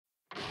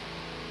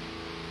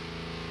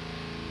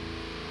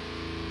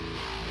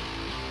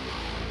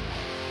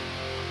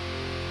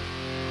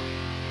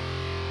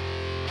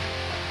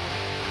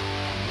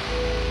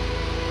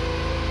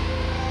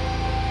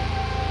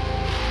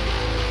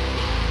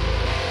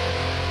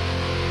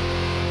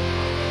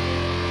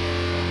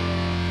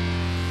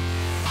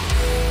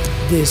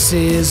This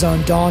is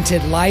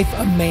Undaunted.Life,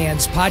 a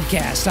man's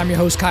podcast. I'm your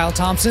host, Kyle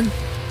Thompson.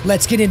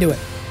 Let's get into it.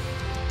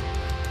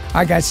 All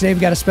right, guys, today we've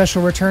got a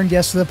special return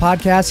guest to the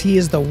podcast. He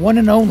is the one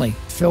and only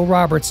Phil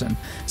Robertson.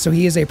 So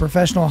he is a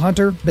professional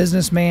hunter,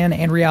 businessman,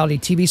 and reality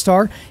TV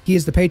star. He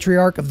is the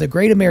patriarch of the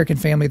great American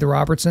family, the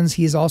Robertsons.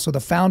 He is also the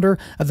founder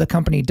of the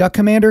company Duck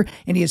Commander,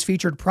 and he is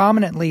featured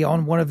prominently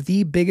on one of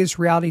the biggest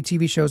reality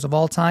TV shows of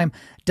all time,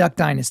 Duck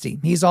Dynasty.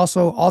 He's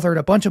also authored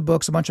a bunch of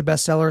books, a bunch of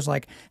bestsellers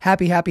like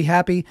Happy, Happy,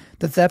 Happy,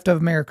 The Theft of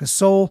America's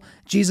Soul,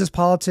 Jesus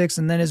Politics,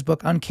 and then his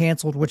book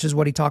Uncanceled, which is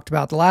what he talked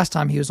about the last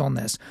time he was on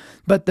this.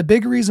 But the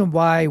big reason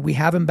why we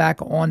have him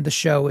back on the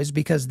show is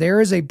because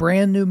there is a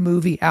brand new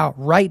movie out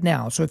right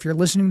now. So if you're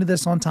listening to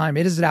this on time,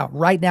 it is out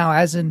right now,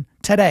 as in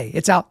today.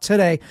 It's out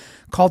today,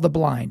 called The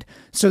Blind.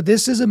 So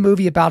this is a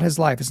movie about his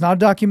life. It's not a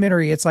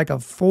documentary. It's like a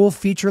full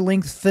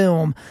feature-length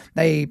film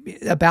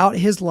about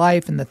his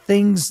life and the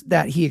things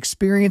that he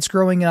experienced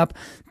growing up.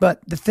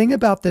 But the thing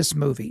about this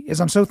movie is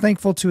I'm so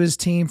thankful to his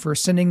team for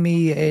sending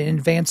me an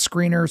advanced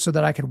screener so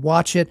that I could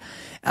watch it,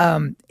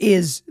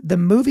 is the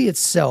movie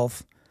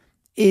itself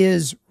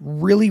is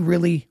really,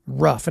 really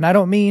rough. And I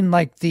don't mean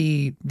like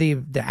the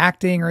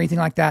acting or anything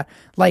like that.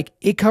 Like,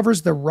 it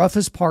covers the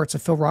roughest parts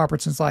of Phil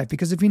Robertson's life.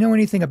 Because if you know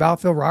anything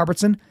about Phil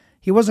Robertson,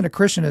 he wasn't a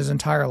Christian his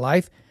entire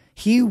life.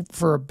 He,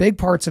 for big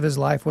parts of his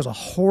life, was a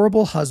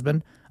horrible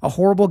husband, a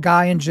horrible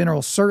guy in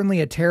general, certainly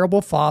a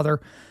terrible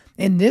father.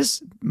 And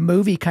this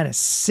movie kind of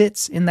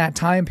sits in that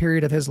time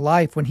period of his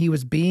life when he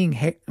was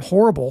being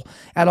horrible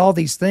at all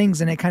these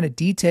things. And it kind of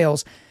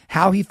details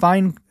how he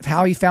found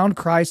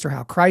Christ, or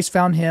how Christ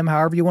found him,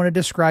 however you want to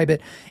describe it.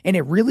 And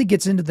it really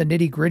gets into the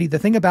nitty gritty. The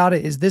thing about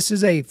it is this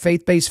is a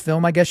faith-based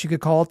film, I guess you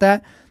could call it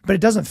that, but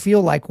it doesn't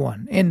feel like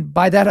one. And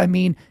by that, I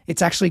mean,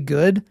 it's actually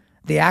good.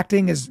 The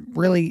acting is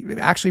really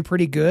actually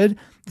pretty good.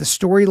 The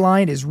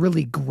storyline is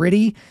really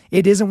gritty.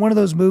 It isn't one of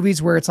those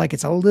movies where it's like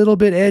it's a little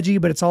bit edgy,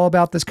 but it's all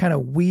about this kind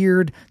of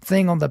weird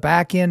thing on the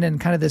back end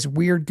and kind of this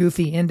weird,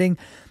 goofy ending.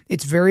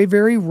 It's very,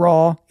 very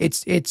raw.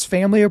 It's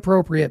family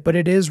appropriate, but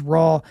it is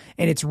raw,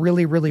 and it's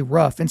really, really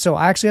rough. And so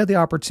I actually had the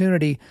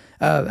opportunity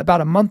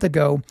about a month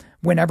ago,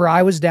 whenever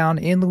I was down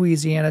in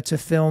Louisiana to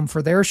film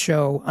for their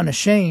show,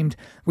 Unashamed.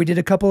 We did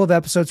a couple of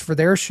episodes for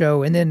their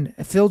show, and then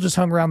Phil just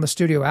hung around the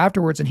studio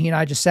afterwards, and he and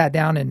I just sat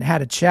down and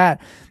had a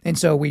chat. And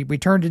so we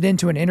turned it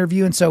into an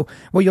interview. And so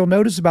what you'll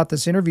notice about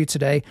this interview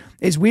today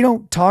is we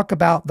don't talk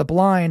about The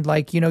Blind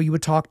like, you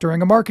would talk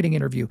during a marketing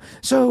interview.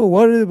 So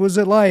what was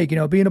it like,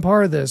 being a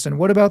part of this? And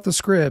what about the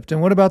script?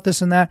 And what about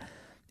this and that?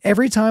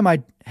 Every time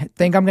I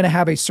think I'm going to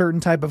have a certain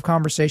type of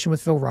conversation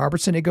with Phil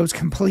Robertson, it goes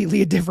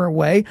completely a different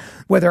way,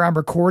 whether I'm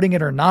recording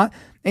it or not.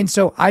 And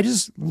so I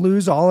just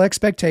lose all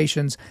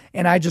expectations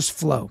and I just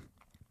flow.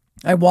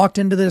 I walked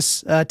into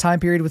this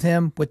time period with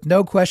him with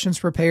no questions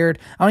prepared.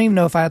 I don't even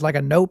know if I had like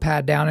a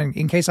notepad down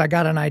in case I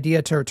got an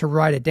idea to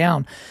write it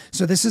down.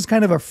 So this is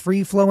kind of a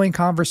free-flowing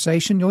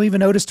conversation. You'll even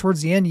notice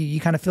towards the end,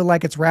 you kind of feel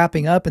like it's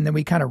wrapping up, and then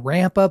we kind of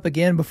ramp up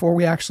again before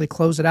we actually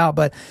close it out.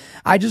 But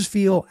I just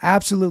feel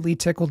absolutely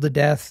tickled to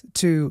death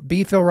to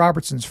be Phil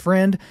Robertson's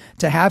friend,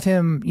 to have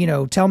him,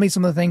 tell me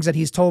some of the things that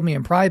he's told me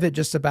in private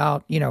just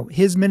about,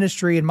 his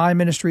ministry and my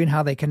ministry and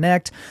how they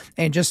connect,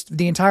 and just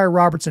the entire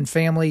Robertson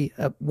family,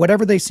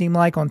 whatever they seem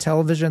like on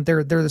television,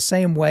 they're the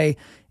same way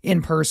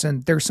in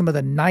person. They're some of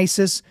the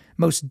nicest,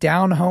 most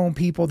down-home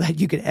people that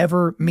you could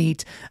ever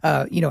meet.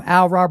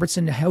 Al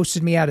Robertson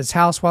hosted me at his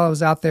house while I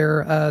was out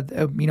there,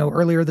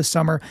 earlier this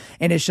summer.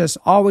 And it's just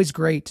always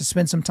great to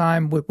spend some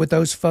time with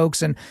those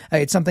folks. And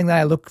it's something that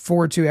I look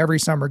forward to every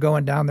summer,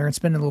 going down there and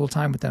spending a little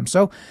time with them.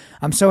 So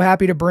I'm so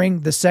happy to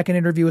bring the second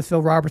interview with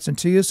Phil Robertson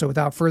to you. So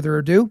without further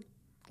ado,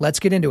 let's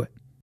get into it.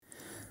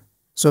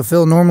 So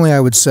Phil, normally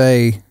I would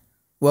say,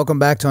 welcome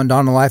back to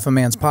Undaunted.Life, a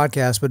man's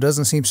podcast, but it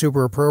doesn't seem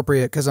super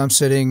appropriate because I'm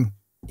sitting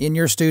in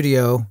your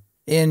studio,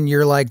 in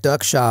your like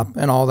duck shop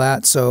and all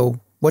that. So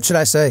what should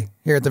I say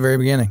here at the very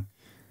beginning?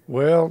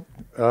 Well,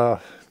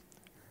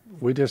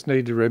 we just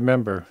need to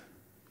remember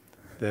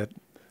that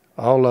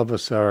all of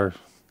us are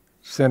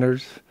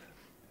sinners,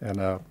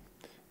 and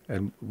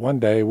one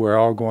day we're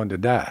all going to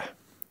die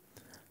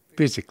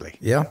physically.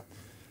 Yeah.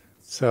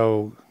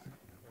 So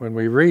when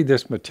we read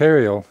this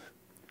material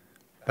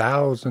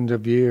thousands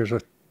of years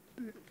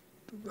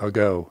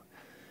ago,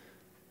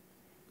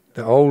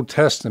 the Old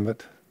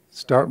Testament,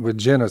 starting with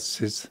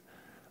Genesis,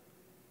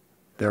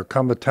 there'll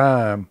come a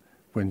time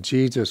when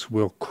Jesus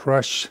will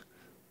crush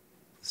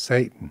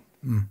Satan.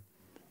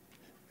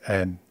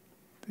 And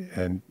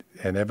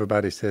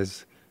everybody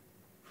says,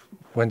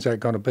 when's that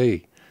going to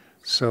be?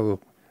 So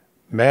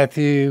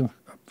Matthew,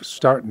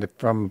 starting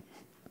from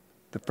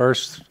the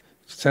first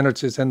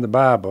sentences in the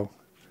Bible,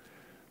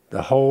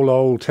 the whole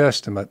Old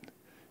Testament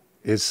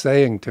is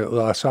saying to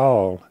us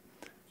all,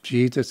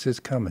 Jesus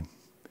is coming.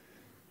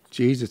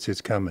 Jesus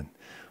is coming.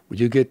 When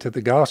you get to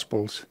the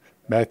Gospels,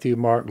 Matthew,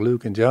 Mark,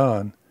 Luke, and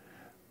John,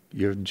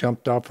 you're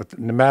jumped off of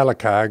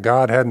Malachi.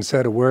 God hadn't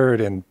said a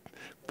word in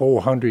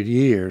 400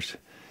 years.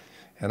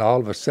 And all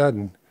of a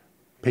sudden,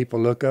 people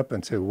look up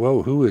and say,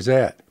 whoa, who is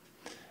that?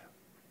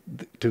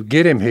 to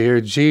get him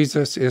here,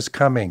 Jesus is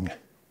coming.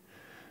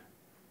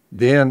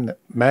 Then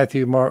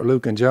Matthew, Mark,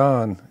 Luke, and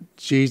John,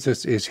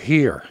 Jesus is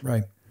here.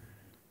 Right.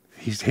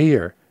 He's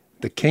here.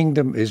 The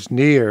kingdom is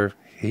near.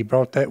 He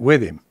brought that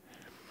with him.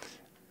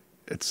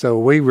 And so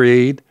we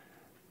read,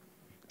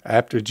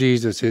 after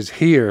Jesus is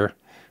here,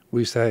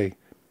 we say,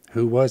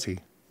 who was he?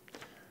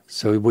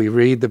 So we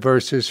read the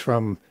verses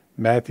from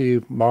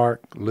Matthew,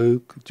 Mark,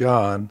 Luke,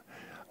 John.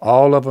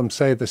 All of them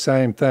say the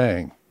same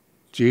thing.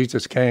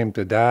 Jesus came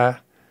to die,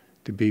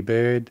 to be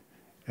buried,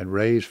 and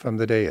raised from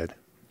the dead.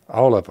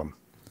 All of them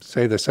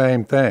say the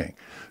same thing.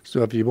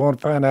 So if you want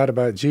to find out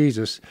about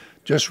Jesus,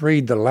 just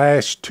read the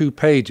last 2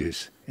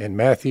 pages in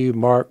Matthew,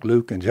 Mark,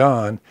 Luke, and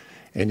John,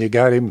 and you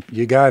got him,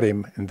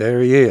 and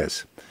there he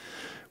is.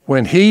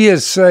 When he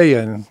is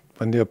saying,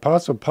 when the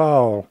Apostle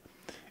Paul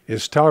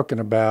is talking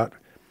about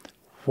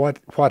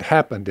what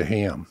happened to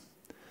him,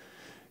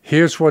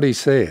 here's what he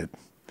said.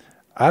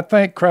 I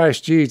thank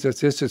Christ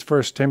Jesus, this is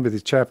 1 Timothy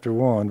chapter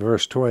 1,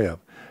 verse 12.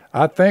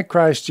 I thank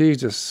Christ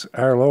Jesus,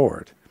 our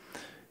Lord,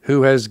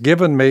 who has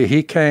given me,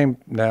 he came,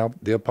 now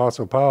the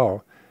Apostle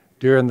Paul,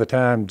 during the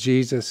time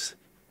Jesus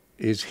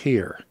is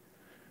here.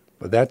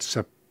 But that's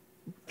a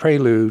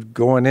prelude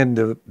going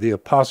into the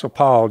Apostle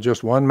Paul,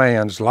 just one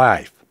man's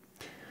life.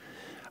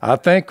 I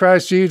thank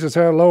Christ Jesus,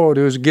 our Lord,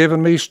 who has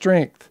given me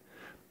strength,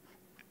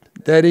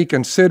 that he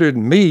considered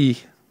me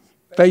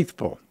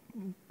faithful.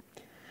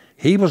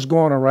 He was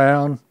going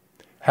around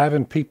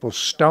having people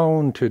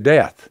stoned to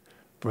death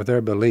for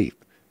their belief.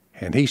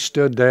 And he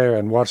stood there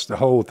and watched the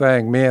whole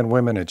thing, men,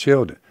 women, and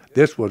children.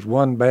 This was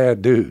one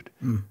bad dude,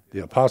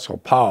 the Apostle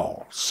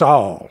Paul,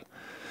 Saul.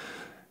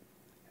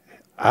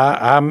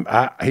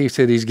 He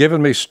said, he's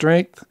given me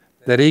strength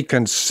that he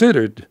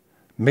considered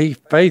me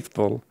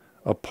faithful,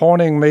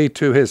 appointing me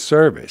to his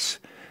service.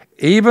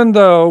 Even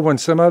though when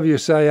some of you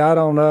say, I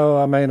don't know,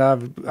 I mean,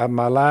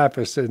 my life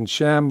is in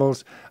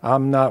shambles,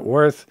 I'm not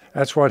worth,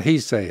 that's what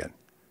he's saying.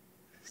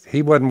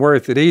 He wasn't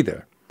worth it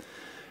either.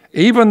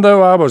 Even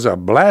though I was a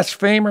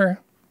blasphemer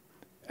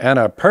and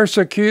a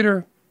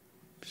persecutor,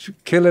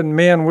 killing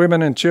men,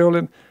 women, and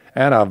children,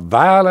 and a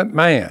violent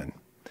man,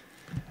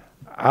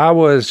 I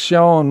was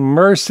shown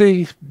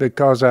mercy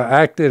because I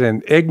acted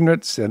in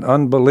ignorance and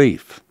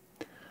unbelief.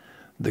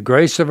 The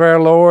grace of our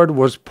Lord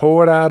was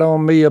poured out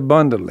on me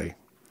abundantly,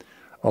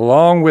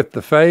 along with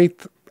the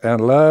faith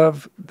and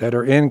love that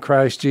are in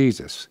Christ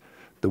Jesus,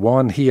 the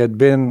one he had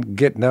been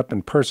getting up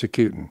and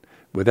persecuting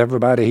with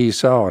everybody he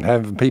saw and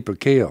having people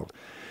killed.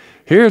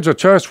 Here's a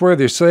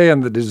trustworthy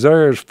saying that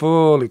deserves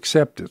full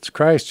acceptance.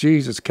 Christ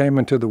Jesus came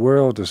into the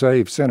world to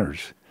save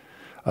sinners,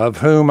 of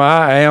whom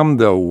I am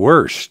the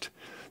worst.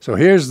 So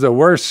here's the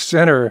worst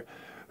sinner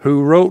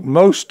who wrote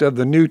most of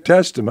the New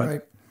Testament,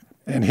 right.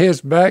 And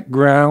his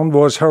background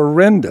was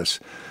horrendous.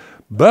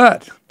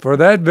 But for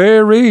that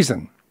very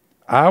reason,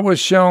 I was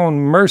shown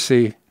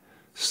mercy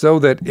so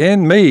that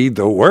in me,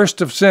 the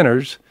worst of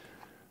sinners,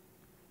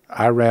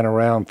 I ran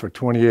around for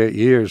 28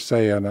 years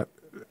saying,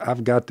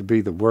 I've got to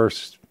be the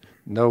worst,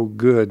 no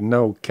good,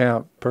 no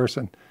count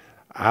person.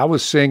 I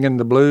was singing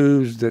the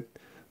blues that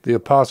the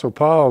Apostle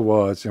Paul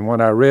was. And when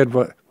I read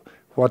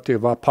what the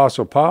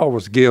Apostle Paul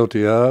was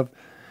guilty of,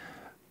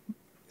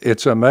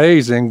 it's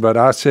amazing. But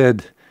I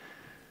said,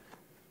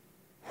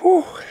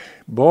 whew,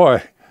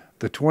 boy,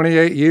 the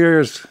 28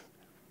 years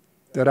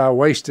that I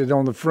wasted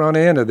on the front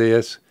end of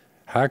this,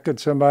 how could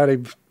somebody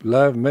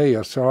love me,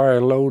 a sorry,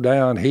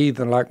 low-down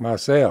heathen like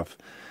myself?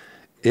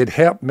 It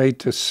helped me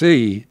to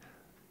see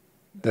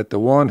that the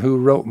one who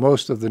wrote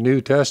most of the New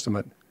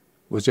Testament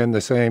was in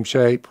the same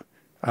shape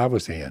I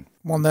was in.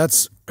 Well,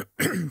 that's,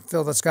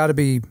 Phil, that's got to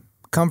be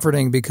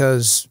comforting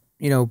because,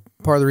 you know,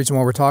 part of the reason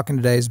why we're talking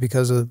today is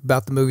because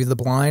about the movie The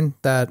Blind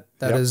that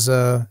yep. is,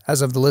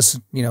 as of the list,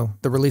 you know,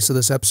 the release of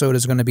this episode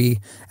is going to be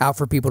out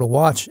for people to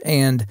watch.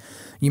 And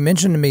you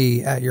mentioned to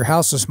me at your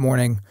house this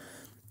morning,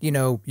 you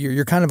know,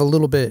 you're kind of a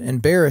little bit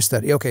embarrassed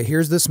that, okay,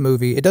 here's this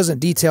movie. It doesn't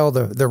detail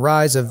the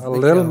rise of...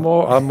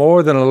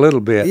 more than a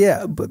little bit.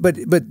 Yeah, but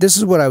this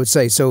is what I would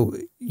say. So,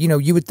 you know,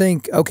 you would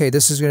think, okay,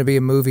 this is going to be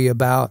a movie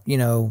about, you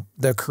know,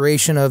 the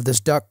creation of this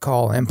duck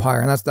call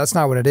empire. And that's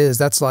not what it is.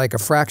 That's like a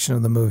fraction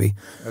of the movie.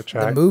 That's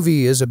right. The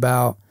movie is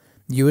about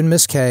you and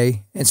Miss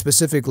Kay, and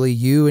specifically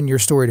you and your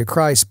story to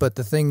Christ. But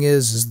the thing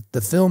is the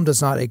film does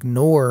not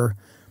ignore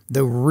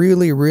the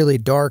really, really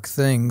dark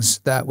things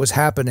that was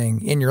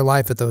happening in your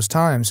life at those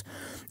times.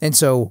 And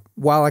so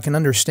while I can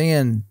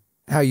understand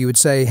how you would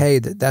say, hey,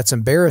 that's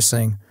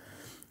embarrassing,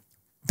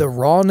 the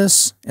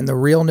rawness and the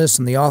realness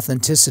and the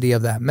authenticity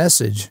of that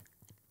message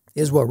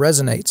is what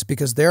resonates,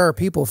 because there are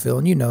people, Phil,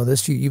 and you know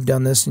this, you've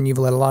done this and you've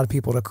led a lot of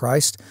people to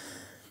Christ.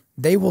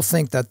 They will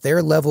think that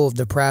their level of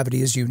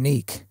depravity is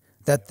unique,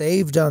 that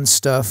they've done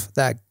stuff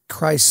that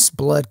Christ's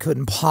blood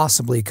couldn't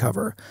possibly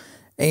cover.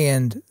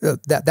 And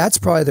that's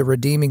probably the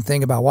redeeming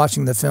thing about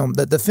watching the film.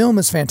 The film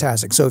is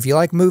fantastic. So if you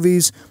like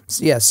movies,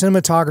 yeah,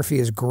 cinematography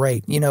is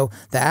great. You know,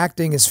 the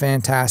acting is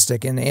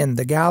fantastic. And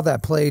the gal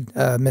that played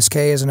Miss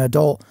Kay as an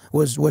adult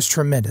was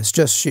tremendous.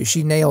 Just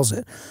she nails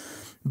it.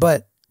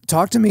 But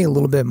talk to me a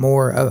little bit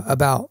more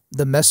about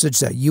the message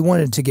that you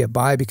wanted to get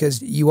by,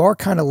 because you are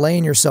kind of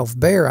laying yourself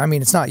bare. I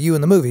mean, it's not you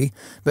in the movie,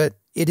 but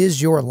it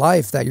is your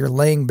life that you're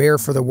laying bare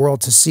for the world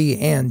to see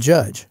and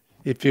judge.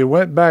 If you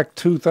went back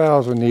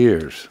 2,000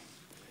 years,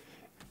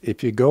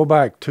 if you go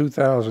back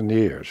 2,000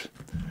 years,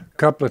 a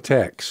couple of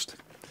texts,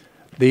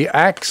 the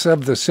acts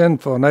of the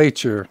sinful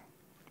nature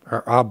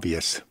are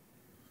obvious.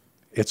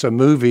 It's a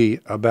movie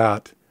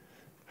about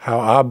how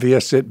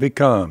obvious it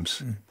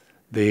becomes.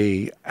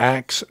 The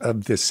acts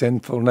of the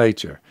sinful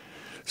nature.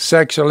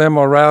 Sexual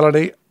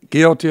immorality,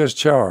 guilty as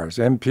charged.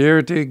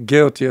 Impurity,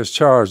 guilty as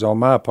charged on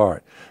my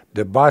part.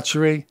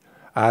 Debauchery,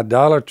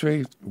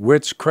 idolatry,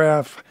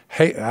 witchcraft.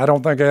 I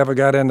don't think I ever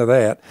got into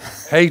that.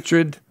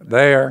 Hatred,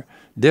 there.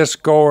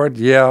 Discord,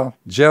 yeah.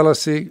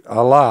 Jealousy,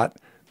 a lot.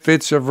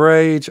 Fits of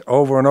rage,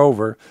 over and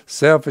over.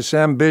 Selfish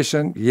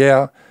ambition,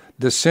 yeah.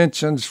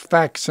 Dissensions,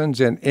 factions,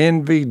 and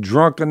envy,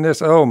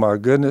 drunkenness. Oh, my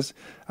goodness.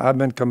 I've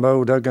been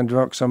commode, I've been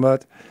drunk so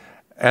much.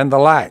 And the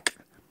like.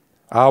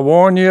 I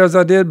warn you, as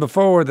I did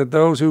before, that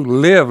those who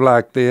live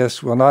like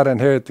this will not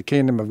inherit the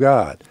kingdom of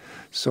God.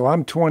 So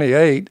I'm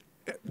 28.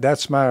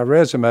 That's my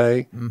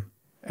resume.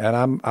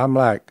 And I'm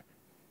like,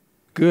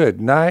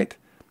 good night.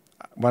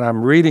 When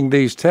I'm reading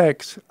these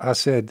texts, I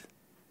said,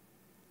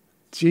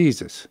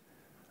 Jesus,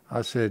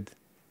 I said,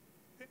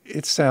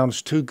 it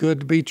sounds too good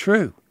to be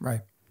true.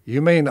 Right.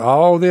 You mean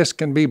all this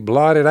can be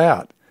blotted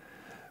out?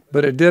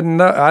 But I didn't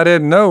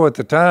know at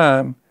the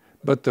time,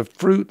 but the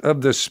fruit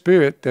of the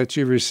Spirit that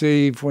you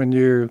receive when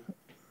you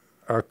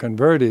are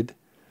converted,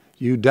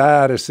 you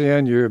die to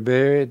sin, you're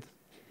buried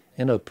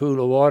in a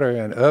pool of water,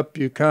 and up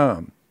you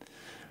come.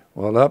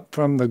 Well, up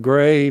from the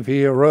grave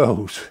he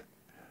arose.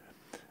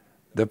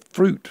 The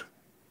fruit.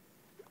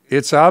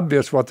 It's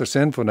obvious what the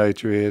sinful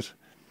nature is.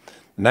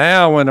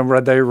 Now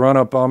when they run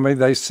up on me,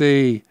 they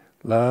see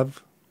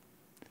love,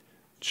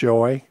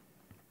 joy,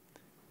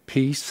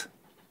 peace,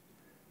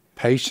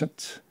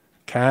 patience,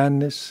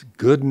 kindness,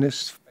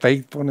 goodness,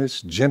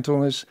 faithfulness,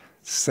 gentleness,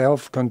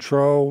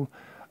 self-control.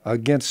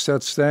 Against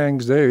such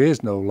things there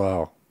is no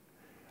law.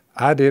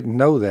 I didn't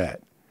know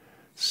that.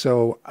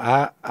 So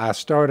I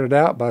started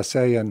out by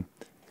saying,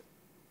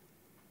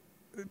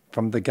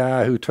 from the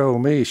guy who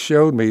told me,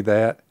 showed me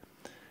that,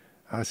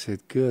 I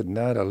said, good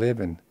night of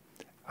living.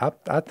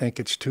 I think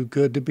it's too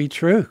good to be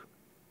true.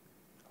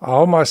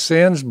 All my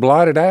sins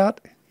blotted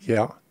out?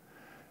 Yeah.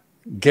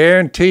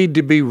 Guaranteed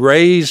to be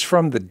raised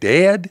from the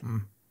dead?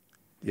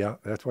 Yeah,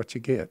 that's what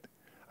you get.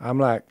 I'm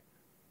like,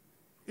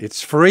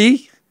 it's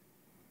free?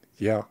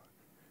 Yeah.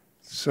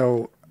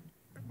 So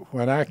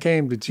when I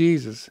came to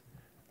Jesus,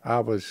 I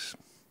was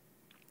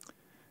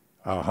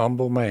a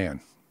humble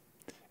man.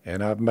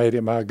 And I've made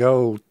it my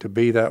goal to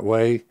be that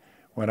way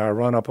when I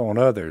run up on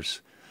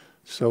others.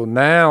 So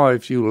now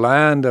if you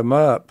lined them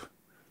up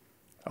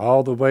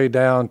all the way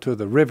down to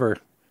the river,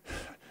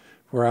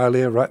 where I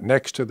live right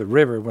next to the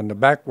river, when the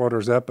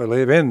backwater's up, I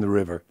live in the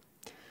river.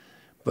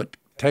 But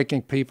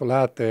taking people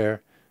out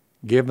there,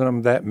 giving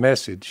them that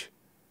message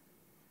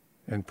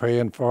and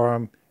praying for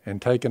them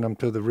and taking them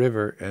to the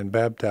river and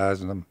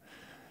baptizing them.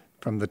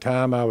 From the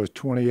time I was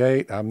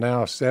 28, I'm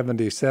now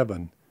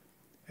 77,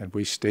 and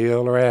we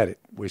still are at it.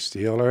 We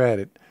still are at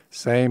it.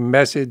 Same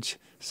message,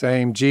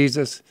 same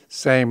Jesus,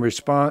 same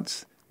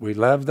response. We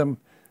love them.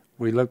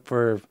 We look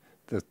for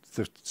the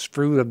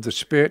fruit of the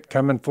Spirit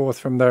coming forth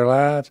from their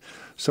lives.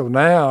 So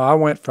now I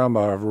went from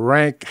a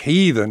rank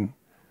heathen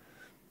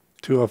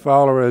to a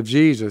follower of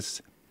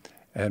Jesus,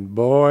 and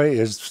boy,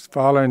 is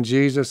following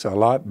Jesus a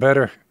lot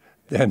better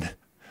than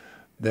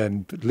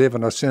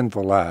living a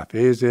sinful life.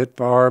 Is it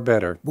far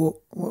better?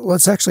 Well,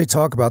 let's actually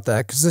talk about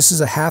that, because this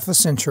is a half a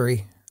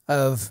century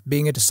of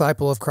being a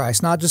disciple of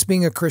Christ, not just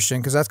being a Christian,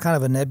 because that's kind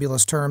of a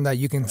nebulous term that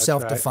you can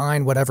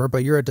self-define, whatever,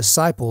 but you're a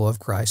disciple of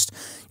Christ.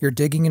 You're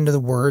digging into the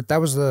Word.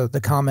 That was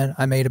the comment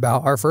I made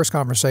about our first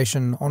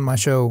conversation on my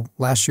show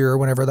last year or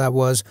whenever that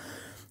was.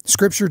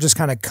 Scripture just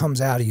kind of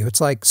comes out of you.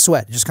 It's like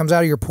sweat. It just comes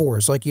out of your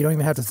pores. Like you don't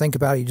even have to think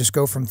about it. You just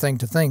go from thing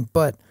to thing.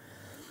 But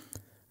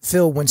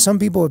Phil, when some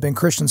people have been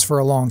Christians for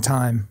a long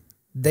time,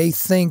 they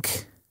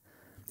think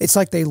it's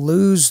like they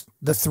lose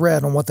the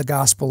thread on what the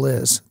gospel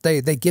is.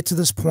 They get to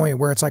this point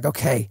where it's like,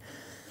 okay,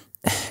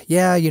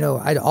 yeah,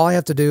 all I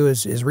have to do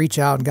is reach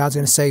out and God's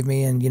going to save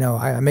me, and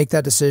I make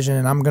that decision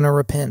and I'm going to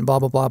repent and blah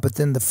blah blah. But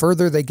then the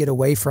further they get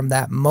away from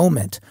that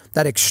moment,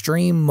 that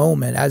extreme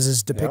moment, as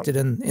is depicted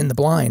in The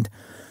Blind,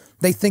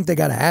 they think they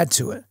got to add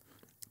to it.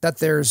 That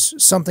there's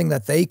something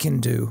that they can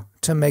do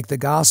to make the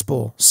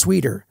gospel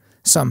sweeter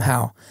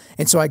somehow.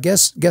 And so I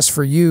guess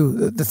for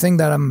you, the thing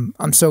that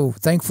I'm so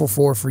thankful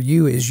for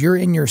you is you're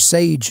in your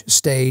sage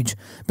stage,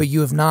 but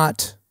you have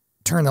not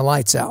turned the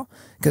lights out.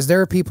 Because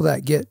there are people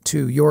that get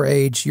to your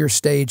age, your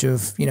stage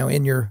of,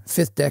 in your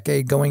 5th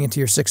decade, going into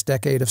your 6th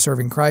decade of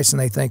serving Christ, and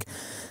they think,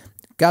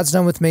 God's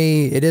done with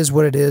me, it is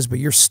what it is, but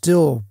you're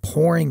still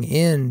pouring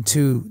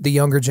into the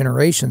younger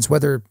generations,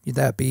 whether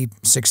that be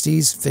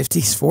 60s,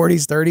 50s,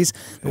 40s, 30s,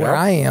 where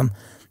I am.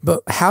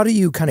 But how do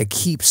you kind of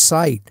keep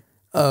sight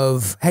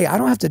of, hey, I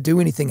don't have to do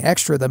anything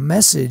extra. The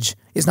message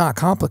is not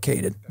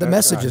complicated. The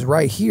message is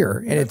right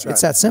here, and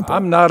it's that simple.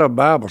 I'm not a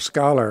Bible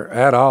scholar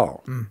at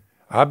all.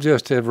 I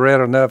just have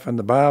read enough in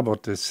the Bible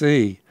to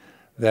see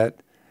that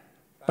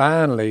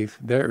finally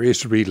there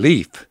is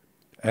relief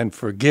and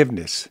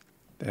forgiveness,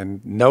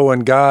 and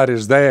knowing God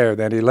is there,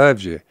 that he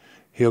loves you.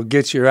 He'll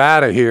get you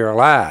out of here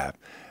alive.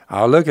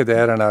 I'll look at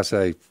that and I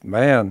say,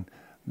 man,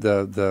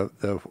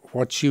 the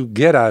what you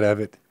get out of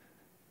it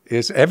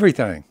is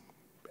everything.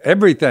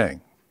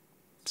 Everything.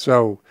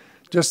 So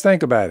just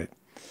think about it.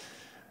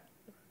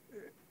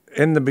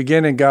 In the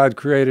beginning, God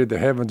created the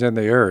heavens and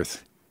the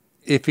earth.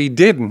 If he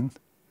didn't,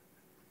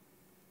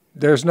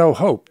 there's no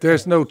hope.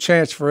 There's no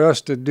chance for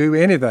us to do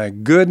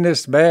anything.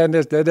 Goodness,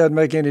 badness, that doesn't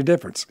make any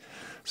difference.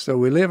 So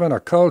we live in a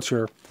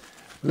culture.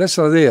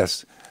 Listen to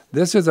this.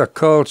 This is a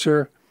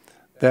culture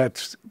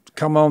that's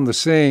come on the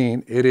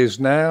scene. It is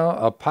now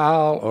a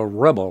pile of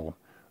rubble,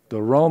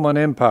 the Roman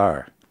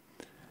Empire.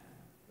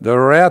 The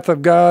wrath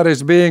of God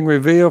is being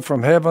revealed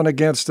from heaven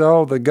against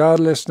all the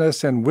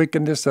godlessness and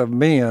wickedness of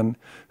men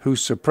who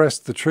suppress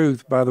the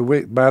truth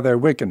by their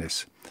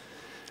wickedness.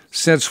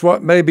 Since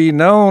what may be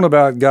known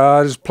about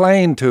God is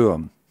plain to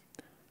them,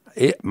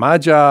 my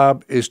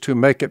job is to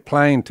make it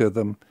plain to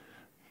them,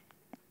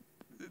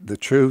 the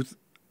truth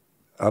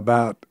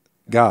about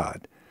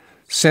God.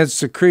 Since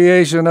the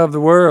creation of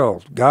the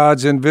world,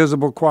 God's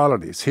invisible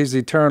qualities, his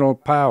eternal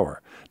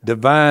power,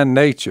 divine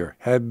nature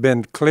have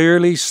been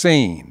clearly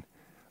seen.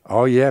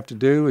 All you have to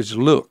do is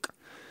look,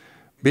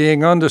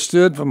 being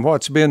understood from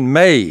what's been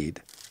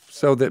made,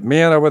 so that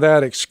men are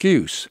without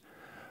excuse.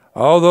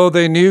 Although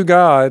they knew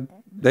God,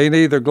 they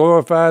neither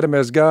glorified him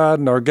as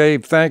God nor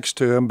gave thanks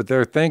to him, but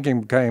their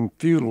thinking became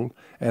futile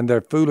and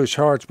their foolish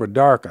hearts were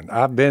darkened.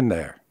 I've been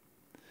there.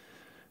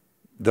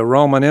 The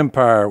Roman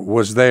Empire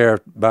was there,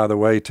 by the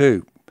way,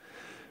 too.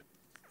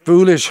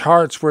 Foolish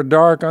hearts were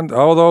darkened.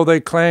 Although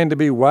they claimed to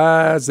be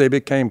wise, they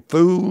became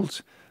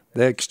fools.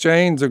 They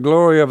exchanged the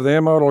glory of the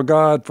immortal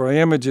God for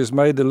images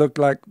made to look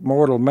like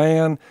mortal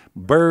man,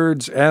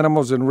 birds,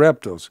 animals, and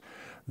reptiles.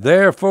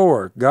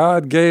 Therefore,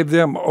 God gave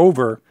them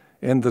over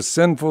in the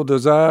sinful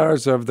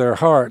desires of their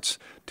hearts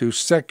to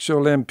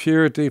sexual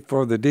impurity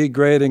for the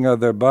degrading of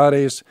their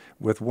bodies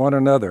with one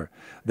another.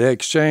 They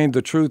exchanged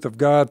the truth of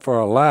God for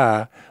a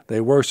lie.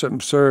 They worship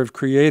and serve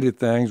created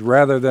things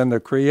rather than the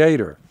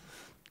Creator.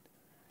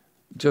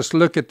 Just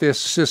look at this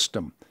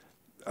system.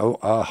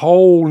 A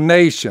whole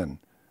nation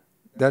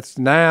that's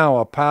now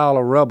a pile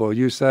of rubble.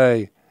 You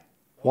say,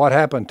 what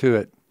happened to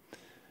it?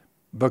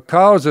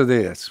 Because of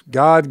this,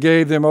 God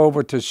gave them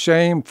over to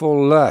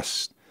shameful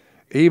lust.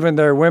 Even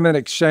their women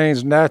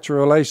exchanged natural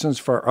relations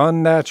for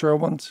unnatural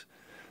ones.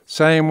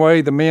 Same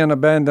way the men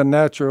abandoned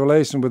natural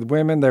relations with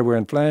women. They were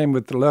inflamed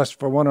with lust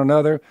for one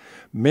another.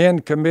 Men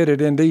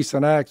committed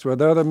indecent acts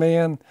with other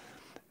men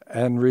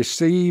and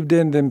received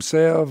in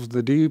themselves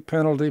the due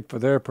penalty for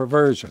their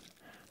perversion.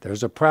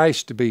 There's a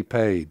price to be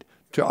paid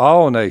to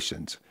all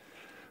nations.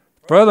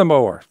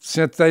 Furthermore,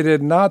 since they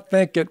did not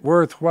think it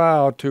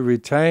worthwhile to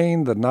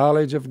retain the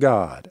knowledge of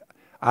God,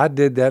 I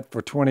did that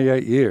for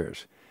 28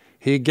 years.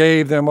 He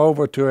gave them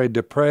over to a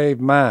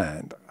depraved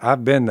mind.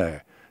 I've been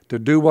there. To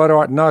do what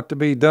ought not to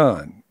be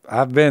done.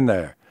 I've been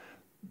there.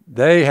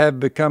 They have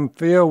become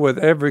filled with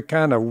every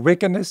kind of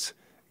wickedness,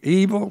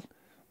 evil,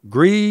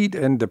 greed,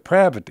 and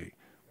depravity.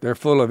 They're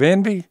full of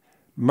envy,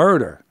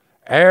 murder,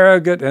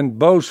 arrogant and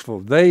boastful.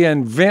 They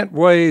invent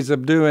ways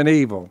of doing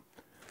evil.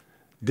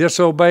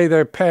 Disobey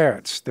their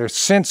parents. They're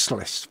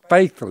senseless,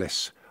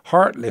 faithless,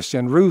 heartless,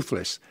 and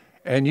ruthless.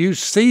 And you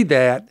see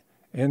that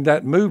in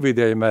that movie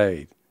they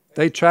made.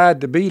 They tried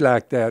to be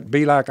like that,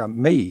 be like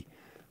me.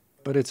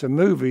 But it's a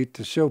movie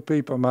to show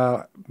people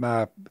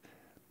my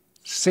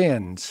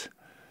sins.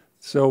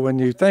 So when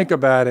you think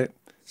about it,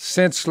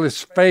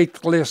 senseless,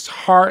 faithless,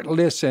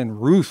 heartless,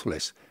 and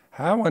ruthless.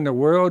 How in the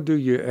world do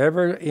you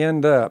ever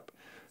end up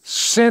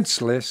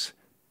senseless,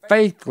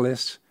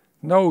 faithless,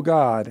 no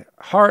God,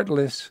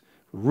 heartless,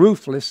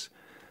 ruthless,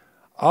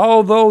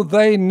 although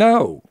they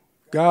know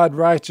God's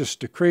righteous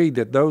decree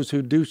that those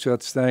who do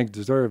such things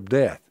deserve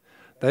death?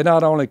 They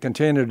not only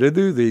continue to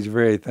do these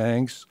very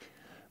things,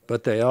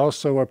 but they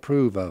also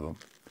approve of them.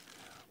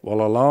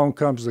 Well, along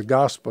comes the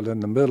gospel in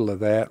the middle of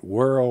that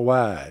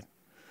worldwide.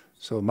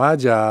 So my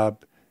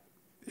job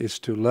is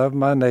to love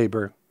my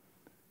neighbor,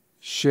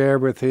 share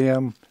with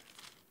him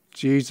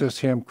Jesus,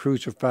 him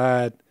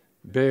crucified,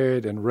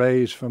 buried, and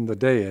raised from the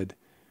dead,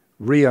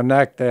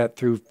 reenact that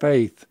through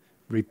faith,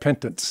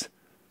 repentance,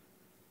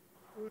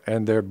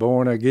 and they're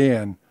born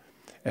again.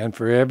 And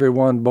for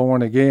everyone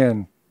born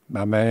again,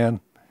 my man,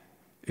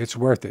 it's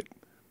worth it.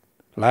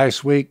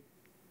 Last week,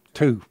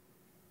 two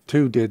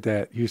did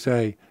that. You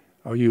say,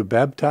 are you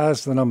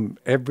baptizing them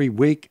every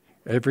week?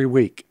 Every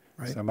week.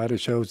 Right. Somebody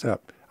shows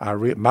up.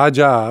 My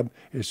job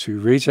is to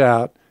reach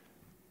out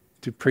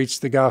to preach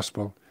the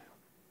gospel.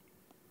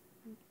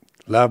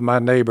 Love my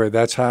neighbor.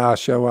 That's how I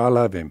show I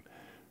love him.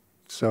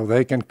 So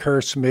they can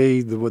curse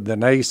me, the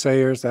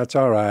naysayers, that's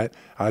all right.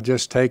 I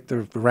just take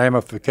the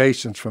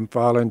ramifications from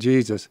following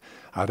Jesus.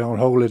 I don't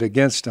hold it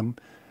against them.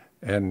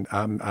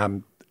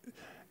 And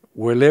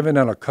we're living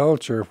in a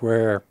culture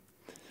where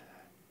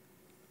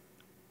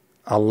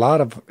a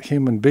lot of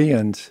human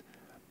beings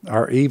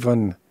are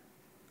even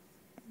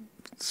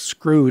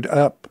screwed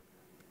up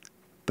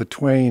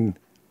between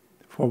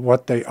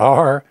what they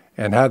are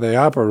and how they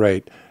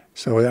operate.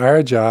 So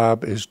our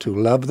job is to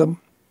love them.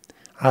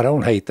 I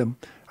don't hate them.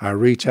 I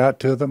reach out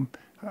to them.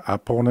 I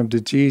point them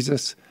to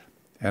Jesus,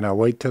 and I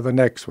wait till the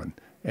next one.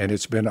 And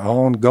it's been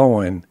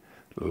ongoing,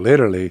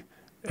 literally,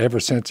 ever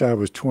since I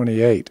was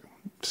 28.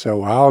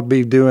 So I'll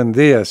be doing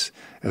this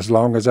as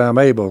long as I'm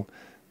able.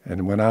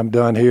 And when I'm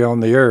done here on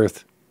the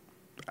earth,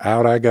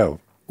 out I go.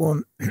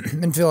 Well,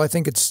 and Phil, I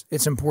think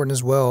it's important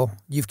as well.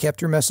 You've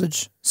kept your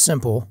message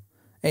simple,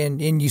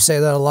 and you say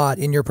that a lot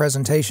in your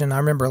presentation. I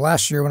remember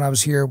last year when I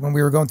was here, when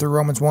we were going through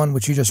Romans 1,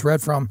 which you just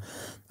read from,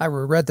 I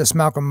read this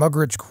Malcolm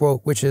Muggeridge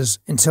quote, which is,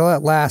 until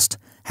at last,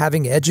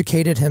 having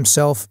educated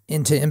himself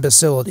into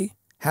imbecility,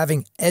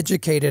 and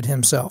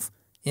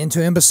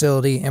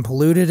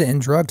polluted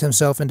and drugged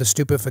himself into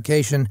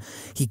stupefaction,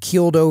 he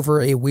keeled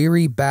over a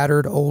weary,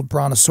 battered old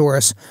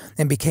brontosaurus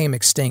and became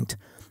extinct.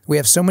 We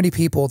have so many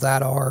people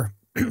that are,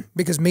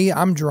 because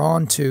I'm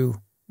drawn to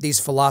these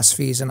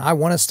philosophies, and I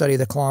want to study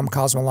the Kalam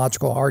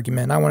cosmological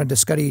argument. I wanted to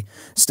study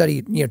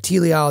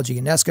teleology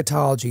and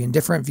eschatology and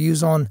different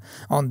views on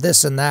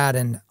this and that,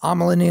 and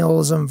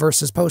amillennialism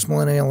versus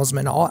postmillennialism,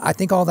 and all. I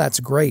think all that's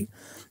great.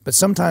 But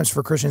sometimes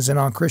for Christians and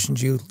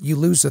non-Christians, you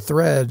lose the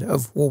thread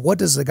of, well, what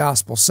does the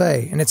gospel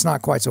say? And it's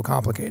not quite so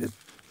complicated.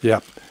 Yeah.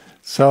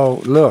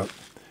 So look,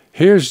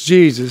 here's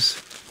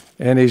Jesus,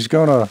 and he's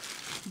going to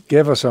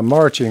give us a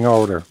marching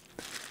order.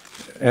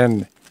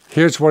 And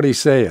here's what he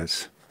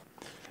says.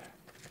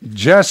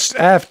 Just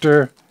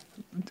after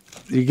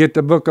you get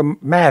the book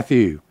of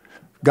Matthew,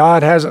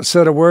 God hasn't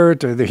said a word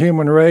to the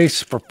human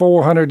race for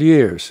 400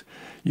 years.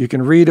 You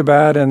can read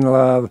about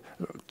in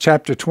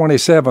chapter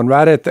 27,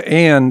 right at the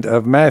end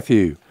of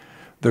Matthew,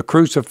 the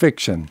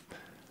crucifixion.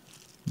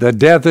 The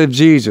death of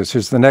Jesus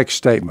is the next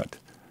statement.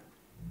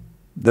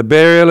 The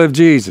burial of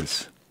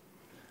Jesus.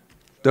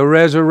 The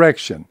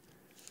resurrection.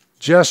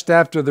 Just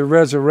after the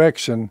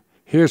resurrection,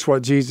 here's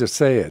what Jesus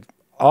said.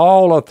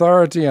 All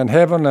authority in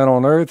heaven and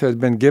on earth has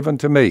been given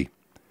to me.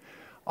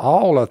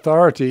 All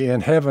authority in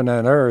heaven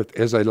and earth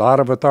is a lot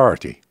of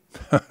authority.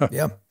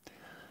 Yep.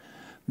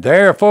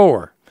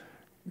 Therefore,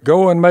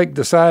 go and make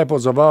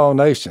disciples of all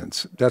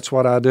nations. That's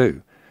what I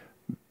do.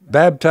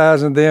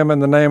 Baptizing them in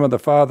the name of the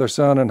Father,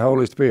 Son, and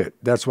Holy Spirit.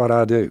 That's what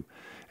I do.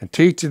 And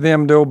teaching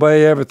them to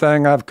obey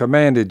everything I've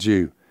commanded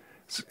you.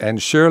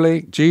 And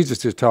surely,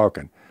 Jesus is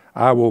talking,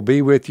 I will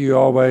be with you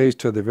always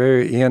to the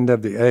very end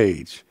of the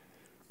age.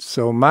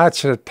 So my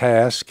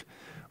task,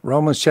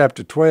 Romans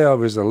chapter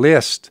 12, is a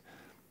list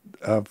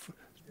of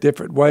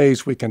different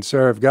ways we can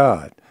serve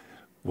God.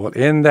 Well,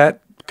 in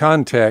that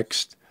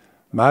context,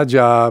 my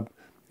job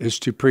is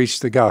to preach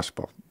the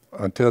gospel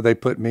until they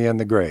put me in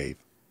the grave.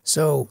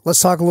 So let's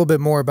talk a little bit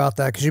more about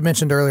that, because you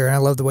mentioned earlier, and I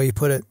love the way you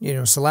put it,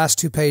 it's the last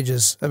 2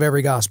 pages of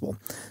every gospel.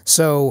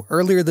 So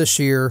earlier this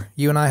year,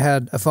 you and I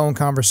had a phone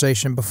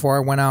conversation before I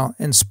went out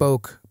and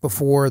spoke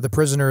before the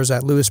prisoners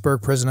at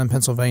Lewisburg Prison in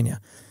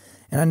Pennsylvania.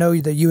 And I know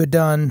that you had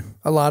done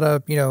a lot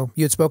of, you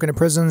had spoken to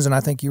prisons, and I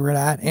think you were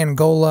at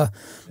Angola.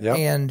 Yep.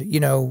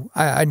 And,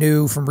 I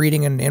knew from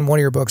reading in one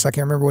of your books, I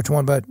can't remember which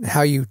one, but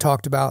how you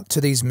talked about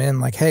to these men,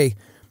 like, hey,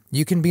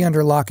 you can be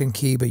under lock and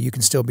key, but you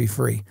can still be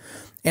free.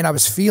 And I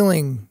was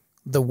feeling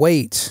the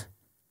weight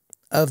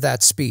of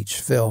that speech,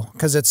 Phil,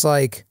 because it's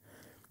like,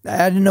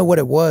 I didn't know what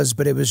it was,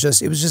 but it was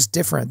just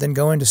different than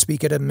going to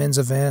speak at a men's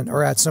event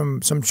or at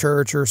some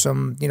church or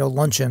some,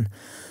 luncheon.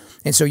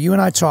 And so you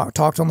and I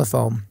talked on the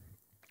phone.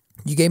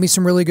 You gave me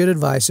some really good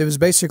advice. It was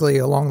basically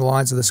along the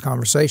lines of this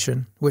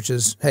conversation, which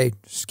is, hey,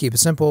 just keep it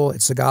simple.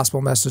 It's the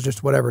gospel message,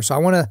 just whatever. So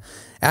I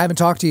haven't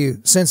talked to you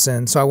since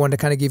then, so I wanted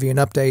to kind of give you an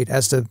update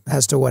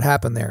as to what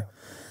happened there.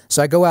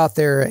 So I go out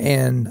there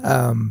and,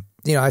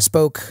 I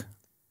spoke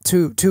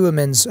to a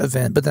men's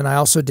event, but then I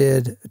also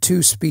did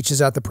 2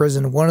 speeches at the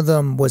prison. One of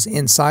them was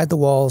inside the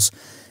walls,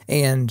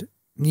 and,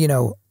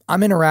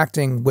 I'm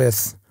interacting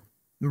with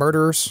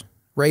murderers,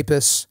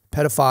 rapists,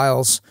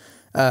 pedophiles,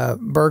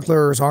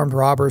 burglars, armed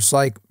robbers,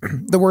 like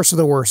the worst of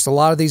the worst. A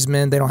lot of these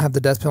men, they don't have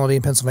the death penalty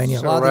in Pennsylvania.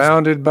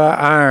 Surrounded by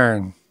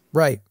iron.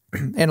 Right.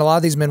 And a lot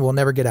of these men will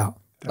never get out.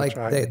 That's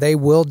right. They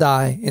will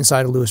die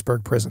inside a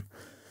Lewisburg prison.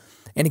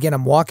 And again,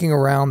 I'm walking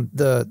around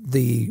the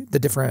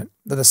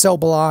cell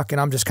block, and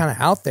I'm just kind of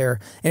out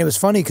there. And it was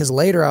funny because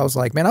later I was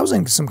like, man, I was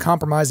in some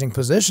compromising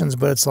positions,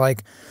 but it's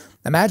like,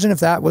 imagine if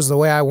that was the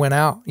way I went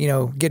out,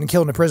 getting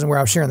killed in a prison where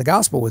I was sharing the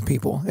gospel with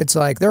people. It's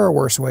like, there are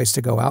worse ways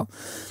to go out.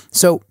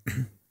 So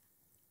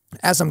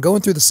as I'm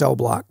going through the cell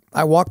block,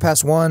 I walked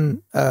past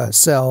one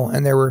cell,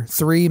 and there were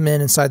 3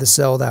 men inside the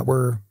cell that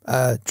were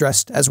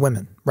dressed as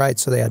women, right?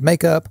 So they had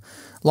makeup,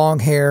 long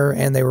hair,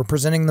 and they were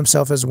presenting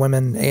themselves as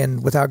women.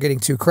 And without getting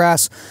too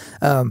crass,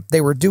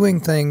 they were doing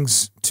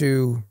things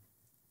to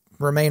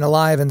remain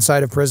alive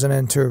inside of prison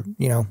and to,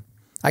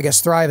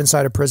 thrive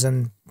inside of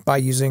prison by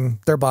using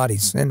their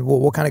bodies. And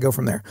we'll kind of go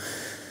from there.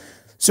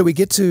 So we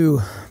get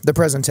to the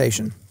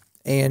presentation,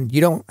 And you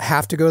don't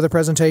have to go to the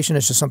presentation.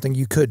 It's just something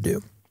you could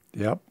do.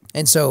 Yep.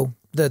 And so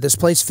this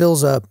place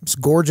fills up. It's a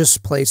gorgeous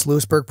place,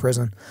 Lewisburg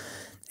Prison.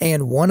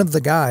 And one of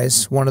the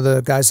guys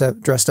that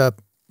dressed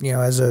up,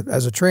 as a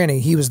tranny,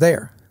 he was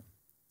there.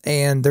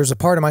 And there's a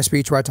part of my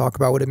speech where I talk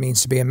about what it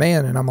means to be a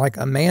man. And I'm like,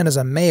 a man is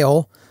a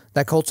male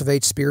that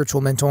cultivates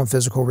spiritual, mental, and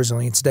physical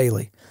resilience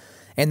daily.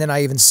 And then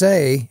I even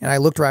say, and I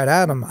looked right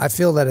at him, I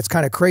feel that it's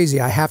kind of crazy.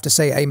 I have to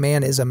say a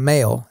man is a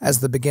male as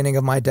the beginning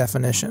of my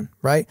definition,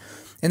 right?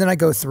 And then I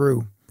go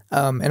through,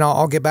 and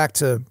I'll get back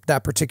to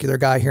that particular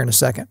guy here in a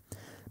second.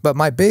 But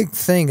my big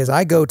thing is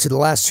I go to the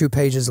last 2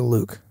 pages of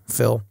Luke,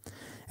 Phil,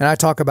 and I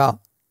talk about,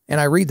 and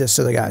I read this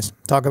to the guys,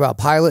 talk about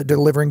Pilate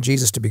delivering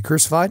Jesus to be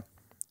crucified.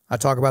 I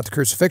talk about the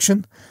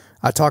crucifixion.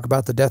 I talk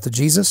about the death of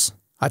Jesus.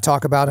 I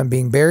talk about him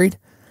being buried.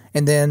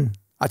 And then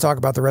I talk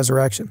about the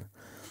resurrection.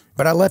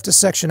 But I left a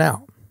section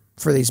out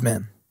for these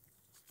men.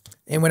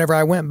 And whenever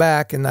I went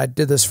back, and I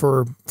did this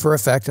for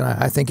effect, and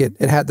I think it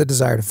had the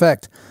desired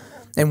effect.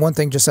 And one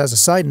thing, just as a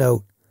side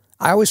note,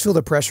 I always feel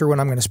the pressure when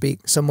I'm going to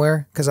speak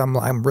somewhere because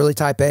I'm really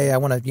type A. I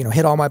want to,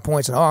 hit all my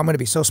points and, I'm going to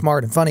be so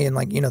smart and funny and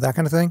that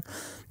kind of thing.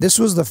 This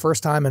was the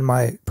first time in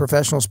my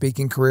professional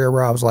speaking career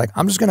where I was like,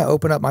 I'm just going to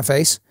open up my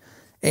face.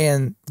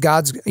 And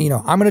God's,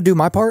 I'm going to do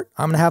my part.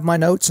 I'm going to have my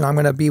notes and I'm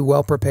going to be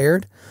well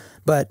prepared.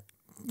 But,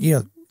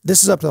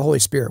 this is up to the Holy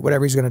Spirit,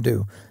 whatever he's going to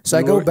do. So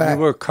I go back.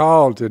 You were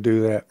called to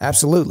do that.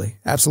 Absolutely.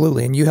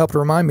 Absolutely. And you helped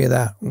remind me of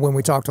that when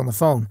we talked on the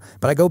phone.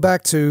 But I go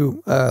back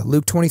to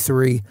Luke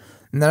 23,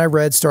 and then I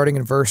read starting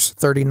in verse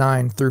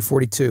 39 through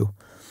 42.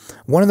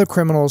 One of the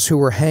criminals who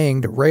were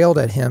hanged railed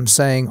at him,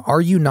 saying,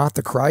 "Are you not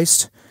the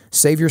Christ?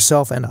 Save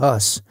yourself and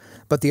us."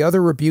 But the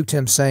other rebuked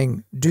him,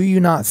 saying, "Do you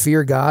not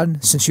fear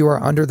God, since you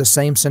are under the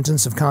same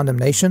sentence of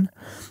condemnation?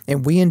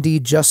 And we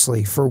indeed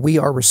justly, for we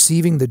are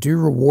receiving the due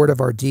reward of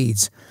our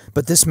deeds.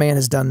 But this man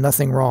has done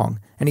nothing wrong."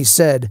 And he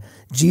said,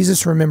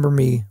 "Jesus, remember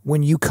me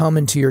when you come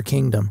into your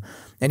kingdom."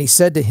 And he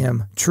said to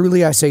him,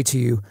 "Truly I say to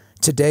you,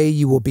 today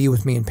you will be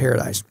with me in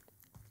paradise."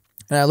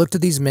 And I looked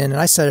at these men, and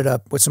I set it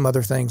up with some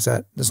other things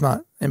that's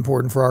not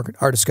important for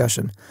our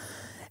discussion.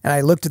 And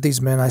I looked at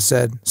these men, I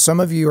said, some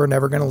of you are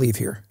never going to leave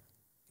here.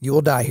 You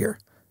will die here.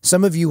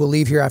 Some of you will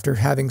leave here after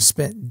having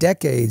spent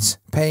decades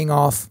paying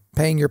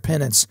your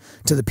penance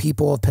to the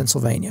people of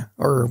Pennsylvania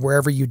or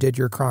wherever you did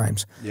your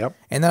crimes. Yep.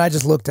 And then I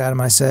just looked at him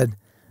and I said,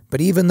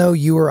 but even though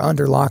you are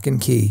under lock and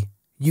key,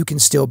 you can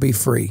still be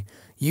free.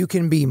 You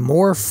can be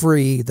more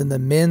free than the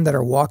men that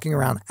are walking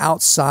around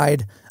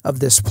outside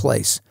of this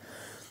place.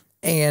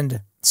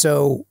 And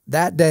so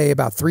that day,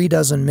 about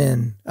 36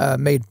 men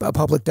made a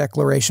public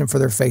declaration for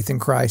their faith in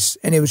Christ.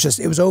 And it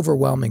was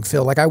overwhelming,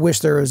 Phil. Like, I wish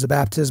there was a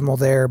baptismal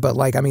there, but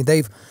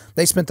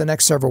they spent the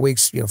next several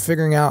weeks,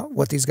 figuring out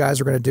what these guys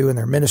are going to do in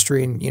their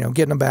ministry and,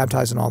 getting them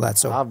baptized and all that.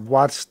 So I've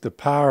watched the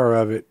power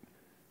of it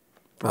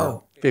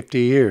for 50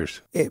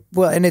 years.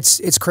 And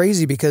it's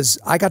crazy because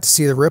I got to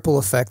see the ripple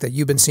effect that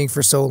you've been seeing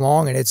for so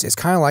long. And it's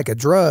kind of like a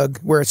drug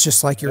where it's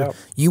just like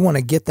you want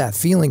to get that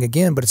feeling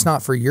again, but it's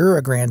not for your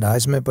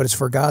aggrandizement, but it's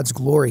for God's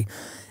glory.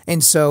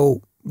 And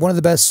so one of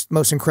the best,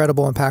 most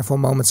incredible, impactful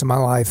moments of my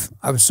life,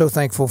 I was so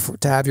thankful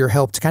to have your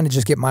help to kind of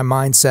just get my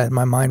mindset and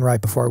my mind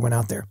right before I went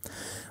out there.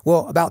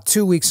 Well, about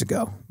 2 weeks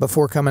ago,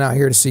 before coming out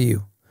here to see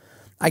you,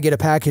 I get a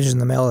package in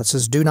the mail that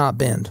says, "Do not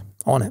bend"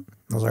 on it.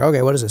 I was like,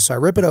 okay, what is this? So I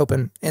rip it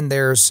open, and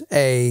there's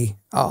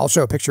I'll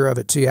show a picture of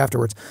it to you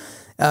afterwards.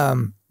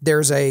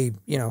 There's a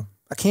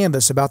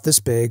canvas about this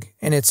big,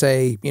 and it's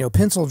a,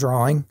 pencil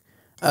drawing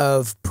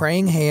of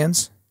praying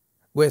hands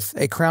with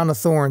a crown of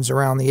thorns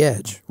around the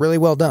edge. Really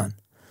well done.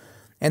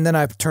 And then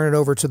I turn it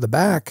over to the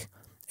back,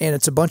 and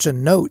it's a bunch of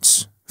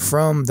notes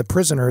from the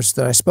prisoners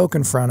that I spoke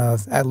in front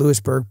of at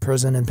Lewisburg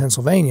Prison in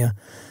Pennsylvania.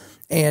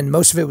 And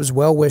most of it was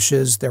well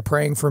wishes. They're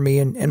praying for me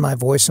and my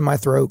voice and my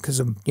throat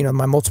because of,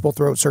 my multiple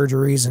throat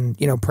surgeries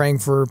and, praying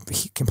for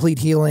complete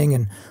healing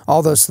and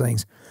all those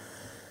things.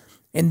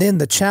 And then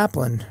the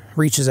chaplain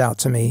reaches out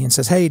to me and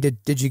says, "Hey,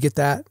 did you get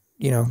that,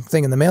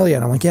 thing in the mail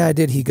yet?" I'm like, "Yeah, I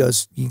did." He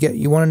goes,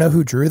 You want to know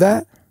who drew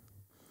that?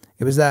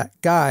 It was that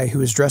guy who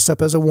was dressed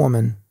up as a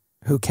woman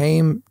who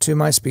came to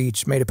my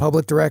speech, made a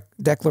public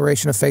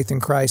declaration of faith in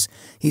Christ.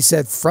 He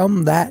said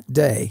from that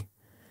day,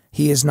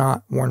 he has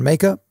not worn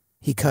makeup.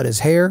 He cut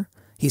his hair.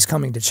 He's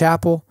coming to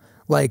chapel.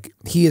 Like,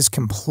 he is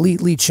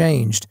completely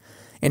changed.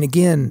 And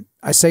again,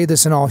 I say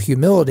this in all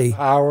humility.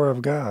 Power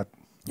of God.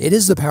 It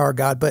is the power of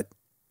God, but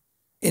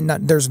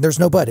there's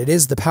no but. It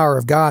is the power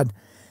of God.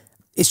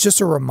 It's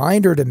just a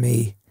reminder to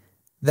me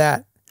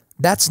that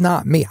that's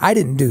not me. I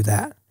didn't do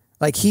that.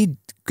 Like, he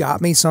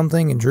got me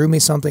something and drew me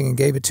something and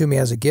gave it to me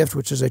as a gift,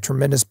 which is a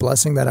tremendous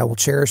blessing that I will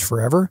cherish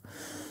forever.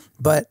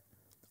 But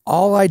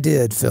all I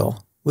did,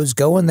 Phil, was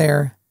go in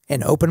there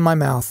and open my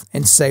mouth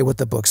and say what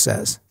the book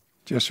says.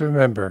 Just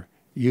remember,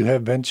 you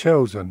have been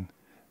chosen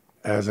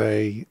as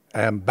an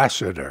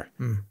ambassador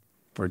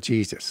for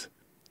Jesus.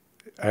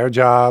 Our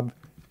job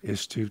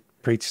is to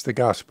preach the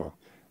gospel.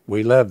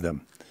 We love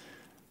them.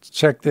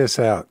 Check this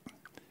out.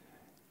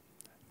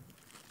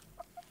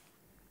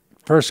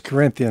 1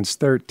 Corinthians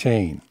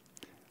 13.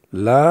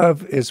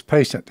 Love is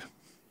patient.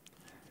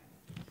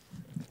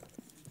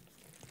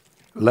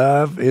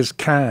 Love is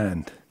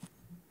kind.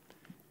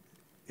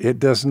 It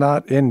does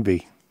not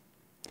envy.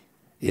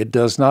 It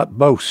does not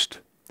boast.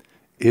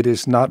 It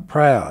is not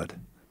proud.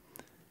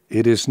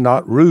 It is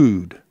not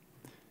rude.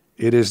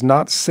 It is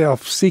not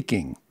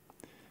self-seeking.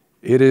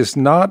 It is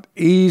not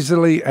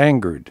easily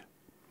angered.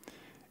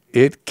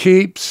 It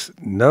keeps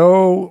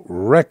no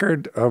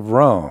record of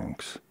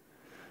wrongs.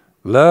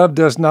 Love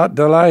does not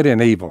delight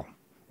in evil,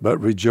 but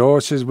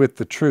rejoices with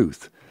the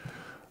truth.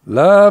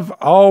 Love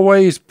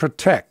always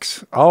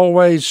protects,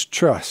 always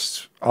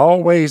trusts,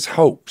 always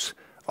hopes,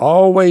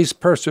 always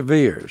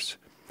perseveres.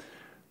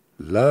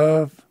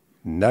 Love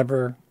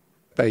never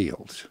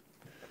fails.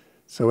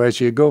 So as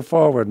you go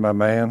forward, my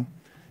man,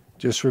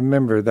 just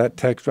remember that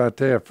text right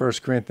there, 1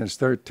 Corinthians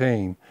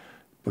 13,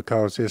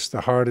 because it's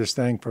the hardest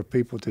thing for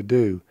people to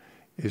do,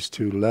 is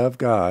to love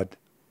God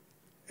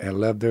and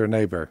love their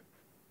neighbor.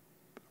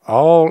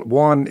 All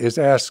one is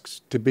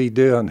asked to be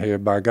done here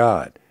by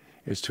God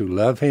is to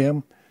love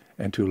him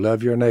and to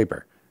love your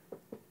neighbor.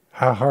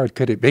 How hard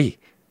could it be?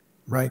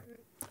 Right.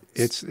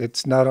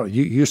 It's not,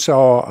 you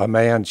saw a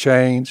man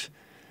change.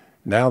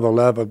 Now the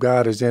love of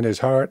God is in his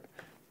heart.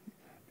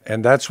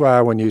 And that's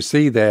why when you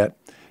see that,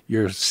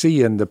 you're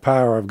seeing the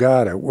power of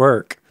God at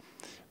work.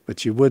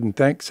 But you wouldn't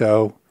think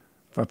so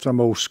from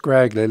some old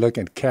scraggly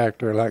looking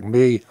character like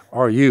me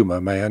or you, my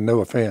man.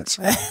 No offense.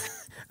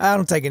 I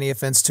don't take any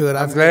offense to it.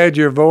 I'm glad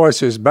your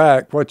voice is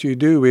back. What you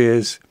do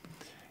is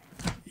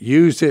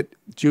use it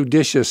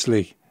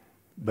judiciously,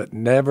 but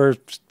never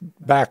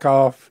back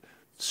off,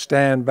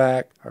 stand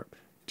back, or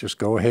just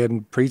go ahead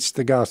and preach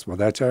the gospel.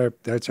 That's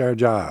our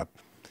job.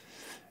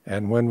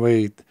 And when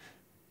we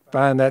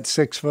find that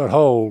 6-foot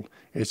hole,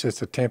 it's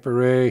just a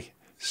temporary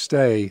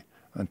stay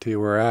until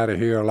we're out of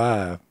here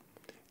alive.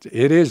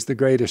 It is the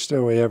greatest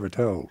story ever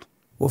told.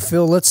 Well,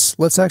 Phil,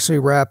 let's actually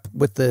wrap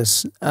with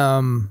this.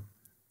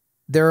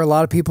 There are a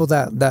lot of people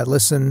that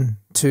listen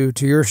to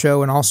your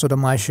show and also to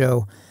my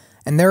show,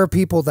 and there are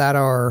people that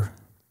are,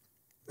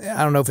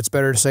 I don't know if it's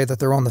better to say that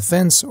they're on the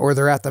fence or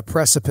they're at the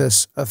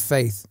precipice of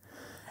faith.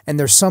 And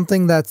there's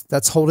something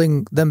that's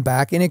holding them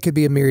back, and it could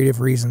be a myriad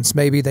of reasons.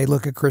 Maybe they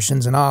look at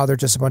Christians and, they're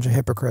just a bunch of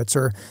hypocrites,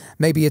 or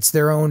maybe it's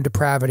their own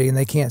depravity and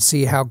they can't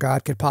see how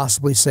God could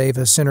possibly save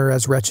a sinner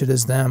as wretched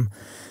as them.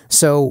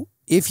 So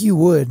if you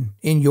would,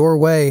 in your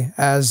way,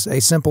 as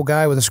a simple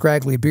guy with a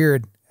scraggly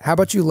beard, how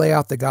about you lay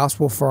out the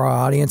gospel for our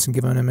audience and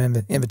give them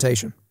an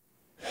invitation?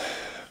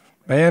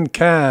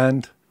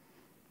 Mankind,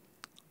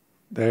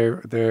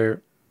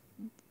 they've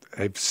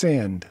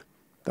sinned.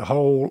 The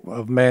whole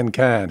of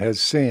mankind has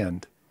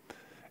sinned,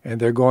 and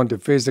they're going to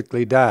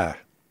physically die.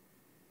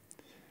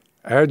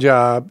 Our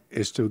job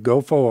is to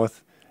go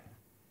forth,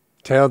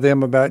 tell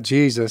them about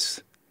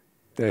Jesus,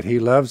 that he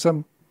loves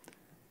them,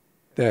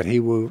 that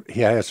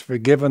he has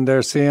forgiven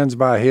their sins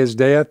by his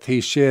death.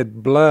 He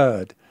shed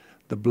blood.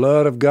 The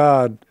blood of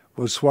God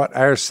was what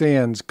our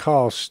sins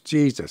cost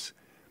Jesus.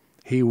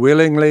 He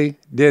willingly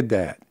did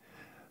that.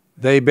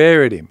 They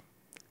buried him.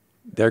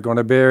 They're going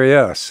to bury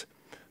us.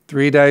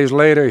 3 days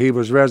later, he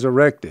was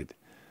resurrected.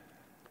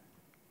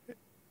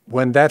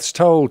 When that's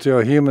told to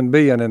a human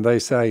being and they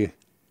say,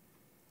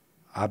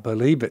 I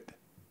believe it.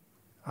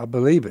 I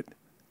believe it.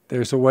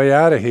 There's a way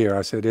out of here.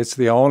 I said, it's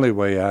the only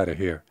way out of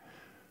here.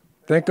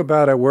 Think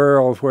about a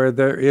world where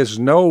there is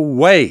no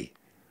way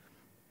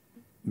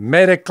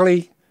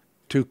medically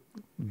to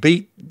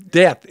beat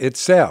death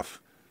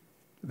itself.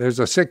 There's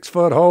a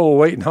 6-foot hole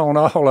waiting on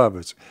all of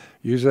us.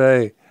 You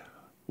say,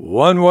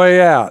 one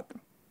way out,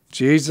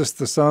 Jesus,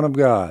 the Son of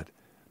God.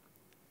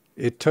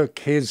 It took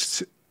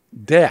his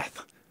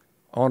death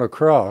on a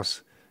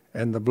cross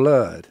and the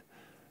blood.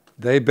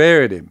 They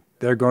buried him.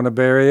 They're going to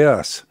bury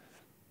us.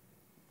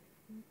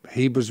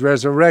 He was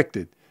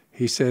resurrected.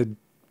 He said,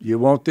 you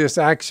want this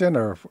action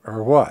or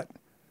what?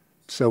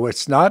 So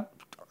it's not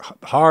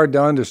hard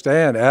to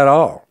understand at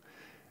all.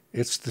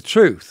 It's the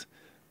truth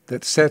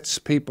that sets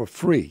people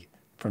free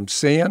from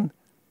sin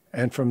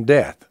and from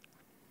death.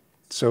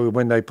 So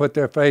when they put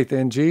their faith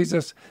in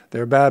Jesus,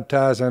 they're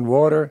baptized in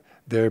water,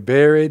 they're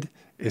buried.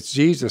 It's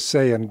Jesus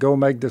saying, go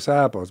make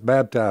disciples,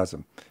 baptize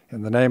them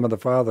in the name of the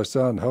Father,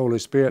 Son, and Holy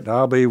Spirit, and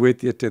I'll be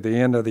with you to the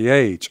end of the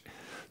age.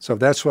 So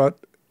that's what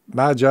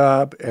my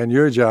job and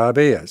your job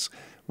is.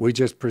 We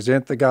just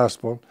present the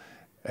gospel,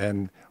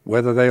 and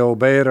whether they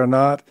obey it or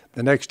not,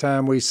 the next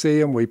time we see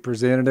them, we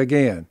present it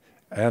again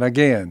and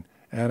again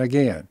and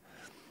again.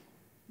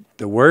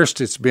 The worst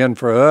it's been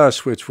for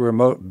us, which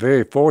we're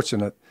very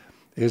fortunate,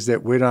 is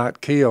that we're not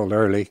killed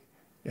early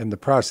in the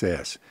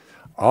process.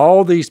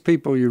 All these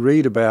people you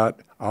read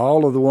about,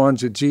 all of the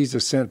ones that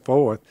Jesus sent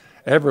forth,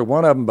 every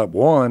one of them but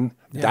one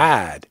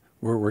died,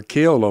 were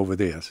killed over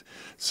this.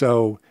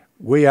 So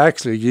we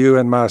actually, you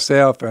and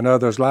myself and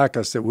others like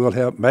us that will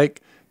help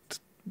make,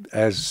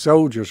 as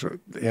soldiers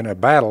in a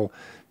battle,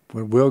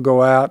 when we'll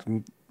go out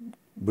and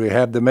we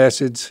have the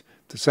message,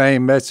 the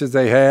same message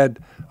they had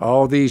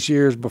all these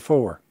years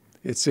before.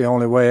 It's the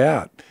only way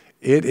out.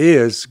 It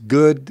is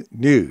good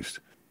news.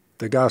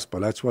 The gospel,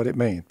 that's what it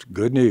means,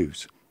 good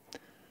news.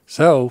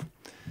 So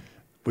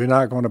we're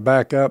not going to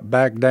back up,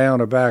 back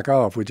down, or back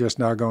off. We're just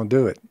not going to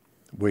do it.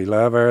 We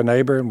love our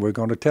neighbor, and we're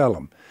going to tell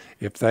them.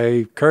 If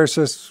they curse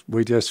us,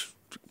 we just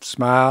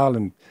smile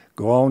and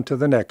go on to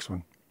the next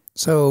one.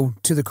 So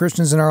to the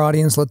Christians in our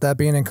audience, let that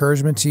be an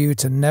encouragement to you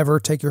to never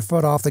take your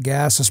foot off the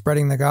gas of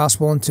spreading the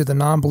gospel. And to the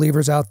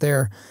non-believers out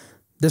there,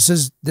 this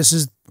is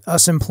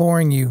us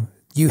imploring you.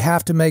 You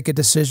have to make a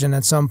decision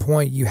at some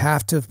point. You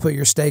have to put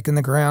your stake in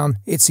the ground.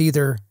 It's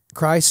either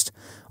Christ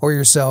or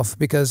yourself,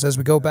 because as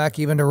we go back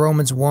even to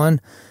Romans 1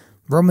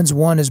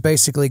 is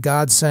basically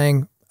God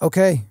saying,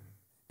 okay,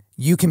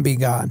 you can be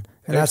God.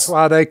 And that's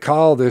why they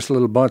call this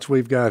little bunch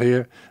we've got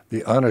here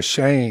the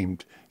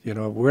unashamed. You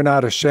know, we're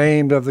not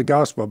ashamed of the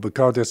gospel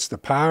because it's the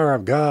power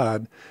of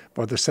God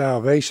for the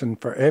salvation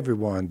for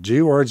everyone,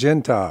 Jew or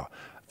Gentile.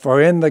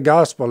 For in the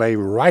gospel, a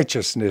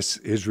righteousness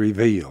is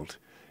revealed.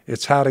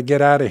 It's how to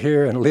get out of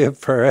here and live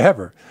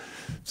forever.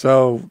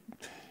 So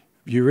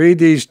you read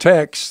these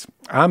texts,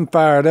 I'm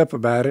fired up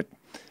about it.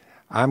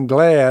 I'm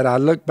glad. I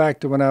look back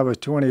to when I was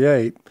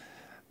 28.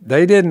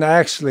 They didn't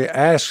actually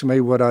ask me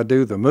would I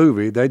do the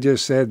movie. They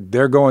just said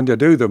they're going to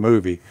do the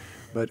movie.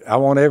 But I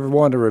want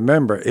everyone to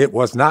remember, it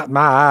was not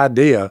my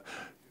idea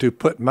to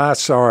put my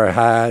sorry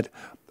hide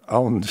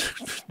on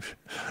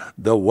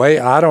the way.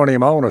 I don't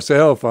even own a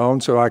cell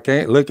phone, so I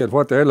can't look at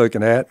what they're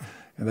looking at.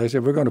 And they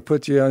said, we're going to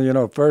put you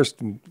on,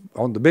 first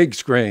on the big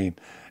screen.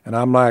 And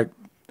I'm like,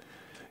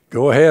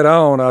 go ahead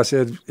on. I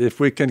said, if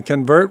we can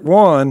convert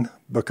one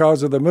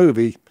because of the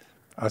movie,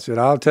 I said,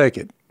 I'll take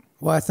it.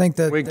 Well, I think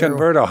that if we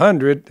convert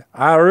 100,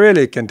 I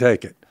really can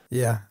take it.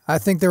 Yeah, I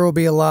think there will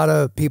be a lot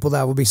of people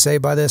that will be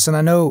saved by this. And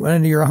I know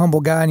you're a humble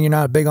guy and you're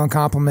not big on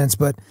compliments,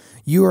 but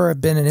you have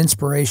been an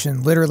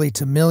inspiration literally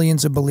to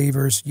millions of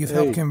believers. You've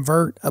helped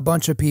convert a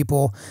bunch of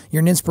people.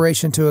 You're an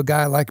inspiration to a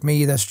guy like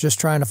me that's just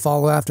trying to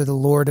follow after the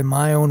Lord in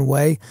my own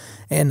way.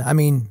 And I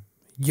mean,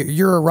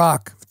 you're a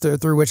rock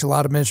through which a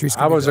lot of ministries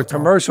can I be was a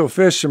commercial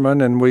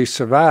fisherman and we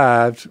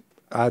survived.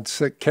 I'd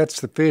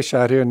catch the fish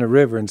out here in the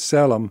river and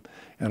sell them.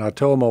 And I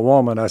told my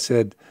woman, I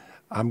said,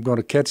 I'm going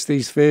to catch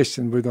these fish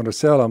and we're going to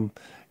sell them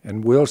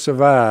and we'll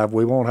survive.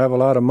 We won't have a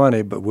lot of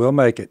money, but we'll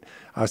make it.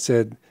 I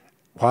said,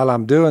 while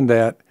I'm doing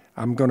that,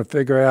 I'm going to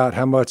figure out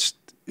how much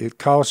it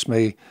costs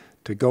me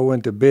to go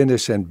into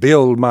business and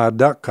build my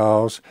duck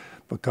calls,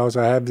 because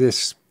I have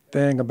this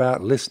thing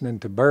about listening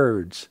to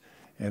birds,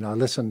 and I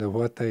listen to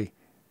what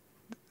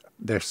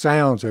their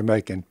sounds they're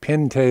making.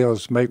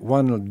 Pintails make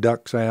one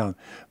duck sound.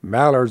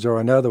 Mallards or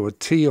another with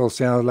teal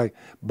sounds like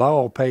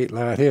ball pate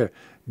right here,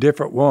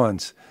 different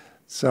ones.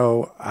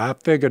 So I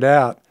figured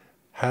out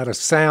how to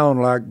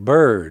sound like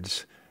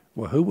birds.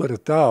 Well, who would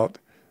have thought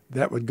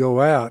that would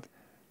go out?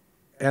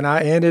 And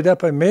I ended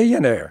up a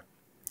millionaire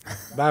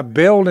by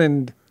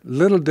building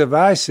little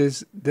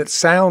devices that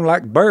sound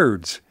like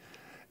birds.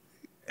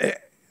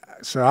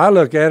 So I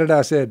look at it,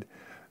 I said,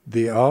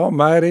 the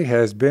Almighty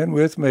has been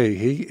with me.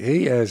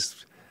 He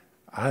has,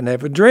 I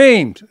never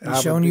dreamed.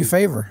 He's shown you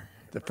favor.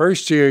 The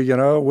first year,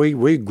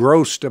 we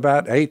grossed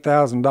about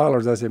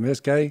 $8,000. I said,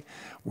 Miss Kay,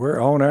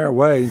 we're on our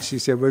way. And she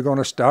said, we're going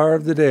to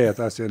starve to death.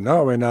 I said,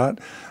 no, we're not.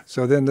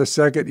 So then the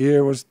second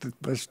year was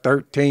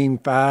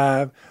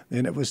 13.5.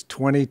 Then it was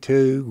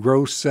 22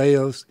 gross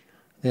sales.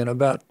 Then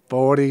about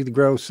 40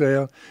 gross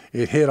sales.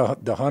 It hit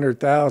the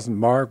 100,000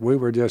 mark. We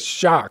were just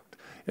shocked.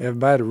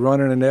 Everybody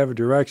running in every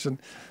direction.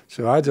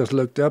 So I just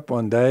looked up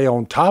one day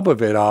on top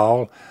of it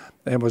all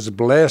and was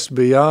blessed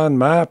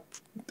beyond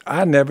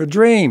I never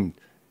dreamed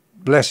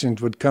blessings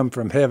would come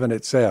from heaven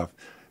itself.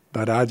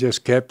 But I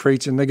just kept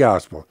preaching the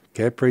gospel.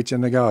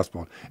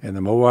 And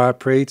the more I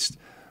preached,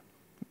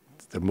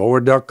 the more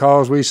duck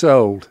calls we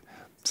sold.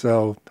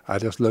 So I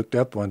just looked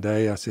up one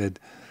day. I said,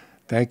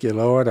 thank you,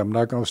 Lord. I'm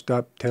not going to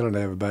stop telling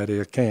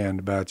everybody I can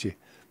about you.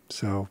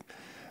 So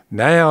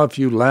now if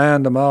you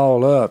lined them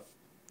all up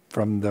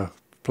from the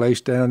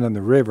place down in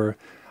the river,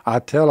 I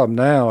tell them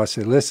now, I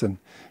said, listen,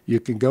 you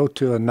can go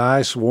to a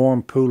nice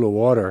warm pool of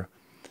water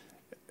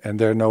and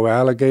there are no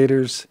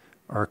alligators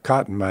or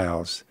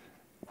cottonmouths.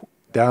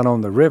 Down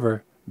on the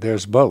river,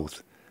 there's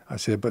both. I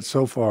said, but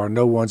so far,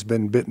 no one's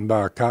been bitten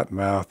by a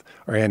cottonmouth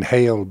or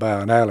inhaled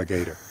by an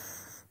alligator.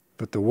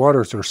 But the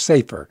waters are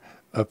safer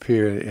up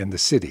here in the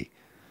city.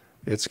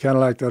 It's kind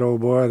of like that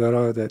old boy,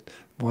 that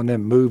one of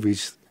them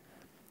movies,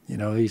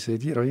 he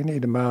said, you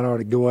need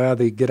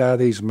to get out of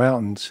these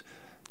mountains,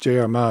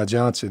 Jeremiah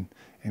Johnson,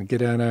 and get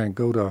down there and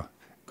go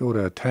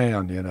to a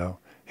town,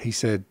 He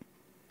said,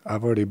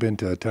 I've already been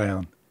to a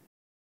town.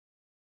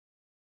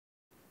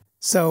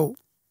 So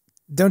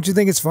don't you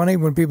think it's funny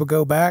when people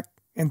go back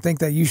and think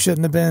that you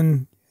shouldn't have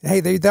been, hey,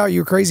 they thought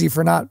you were crazy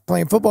for not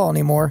playing football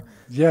anymore.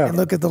 Yeah. And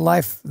look at the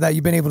life that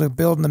you've been able to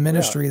build in the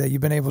ministry that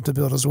you've been able to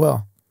build as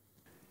well.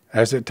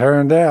 As it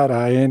turned out,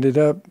 I ended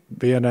up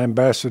being an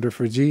ambassador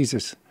for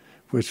Jesus,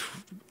 which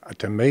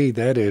to me,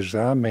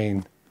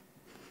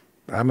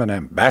 I'm an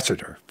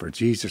ambassador for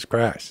Jesus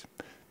Christ.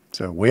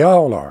 So we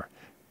all are.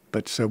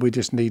 But so we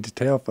just need to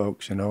tell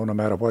folks, no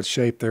matter what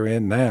shape they're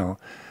in now,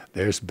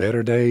 there's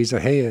better days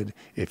ahead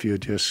if you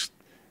just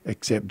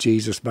accept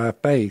Jesus by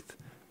faith.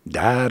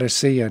 Die to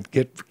sin.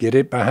 Get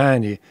it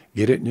behind you.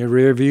 Get it in your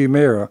rearview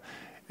mirror,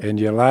 and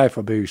your life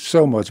will be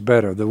so much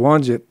better. The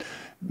ones that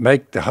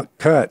make the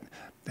cut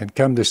and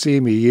come to see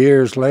me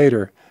years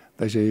later,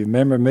 they say,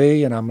 "Remember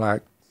me?" And I'm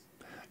like,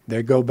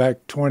 they go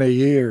back 20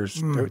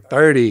 years,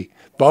 30,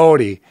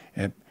 40,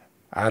 and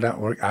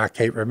I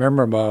can't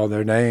remember them all,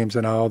 their names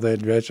and all the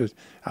adventures.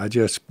 I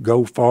just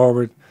go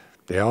forward.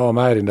 The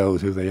Almighty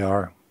knows who they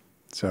are.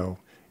 So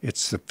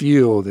it's the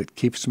fuel that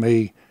keeps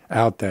me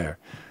out there.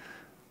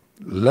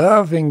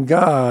 Loving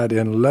God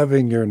and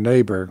loving your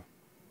neighbor,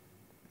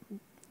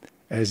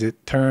 as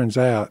it turns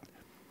out,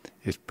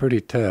 is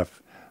pretty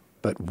tough,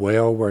 but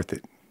well worth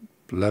it.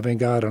 Loving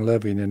God and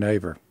loving your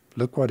neighbor.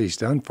 Look what he's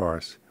done for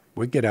us.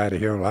 We get out of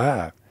here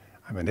alive.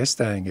 I mean, it's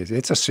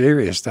a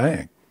serious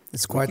thing.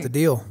 It's quite the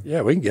deal.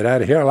 Yeah, we can get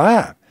out of here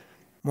alive.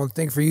 One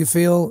thing for you,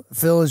 Phil,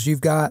 is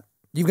you've got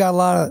a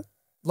lot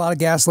of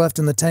gas left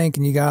in the tank,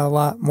 and you got a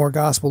lot more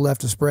gospel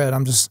left to spread.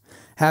 I'm just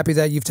happy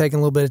that you've taken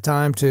a little bit of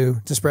time to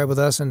spread with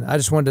us, and I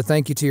just wanted to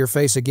thank you to your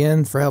face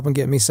again for helping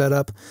get me set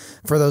up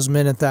for those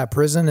men at that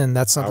prison, and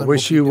that's something. I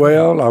wish you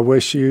well. I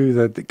wish you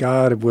that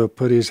God will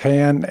put his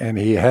hand, and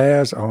he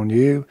has, on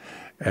you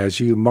as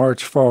you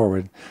march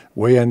forward.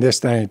 We in this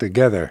thing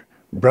together,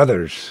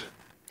 brothers.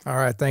 All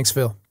right. Thanks,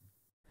 Phil.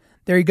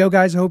 There you go,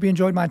 guys. I hope you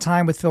enjoyed my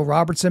time with Phil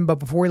Robertson. But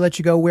before we let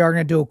you go, we are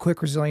going to do a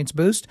quick resilience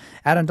boost.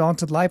 At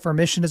Undaunted.Life, our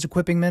mission is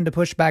equipping men to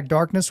push back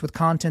darkness with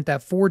content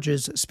that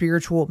forges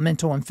spiritual,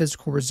 mental, and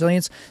physical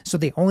resilience. So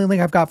the only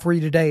link I've got for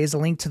you today is a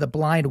link to the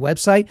Blind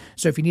website.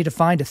 So if you need to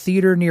find a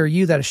theater near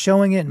you that is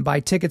showing it and buy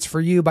tickets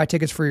for you, buy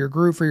tickets for your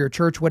group, for your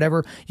church,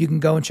 whatever, you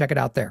can go and check it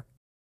out there.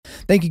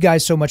 Thank you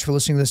guys so much for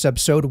listening to this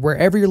episode.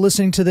 Wherever you're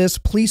listening to this,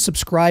 please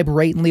subscribe,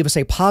 rate, and leave us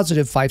a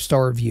positive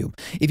 5-star review.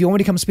 If you want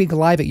me to come speak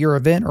live at your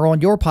event or on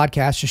your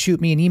podcast, just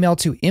shoot me an email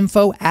to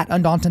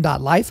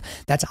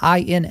info@Undaunted.Life. That's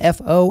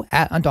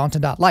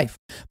info@Undaunted.Life.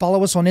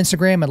 Follow us on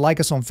Instagram and like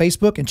us on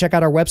Facebook, and check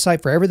out our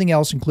website for everything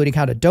else, including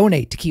how to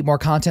donate to keep more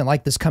content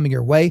like this coming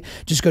your way.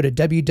 Just go to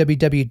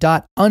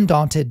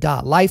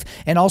www.Undaunted.Life.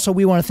 And also,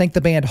 we want to thank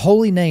the band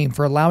Holy Name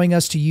for allowing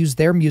us to use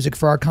their music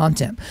for our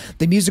content.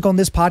 The music on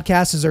this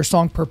podcast is their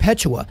song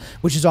Perpetua,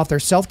 which is off their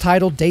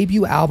self-titled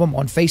debut album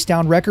on Face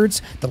Down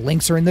Records. The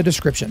links are in the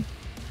description.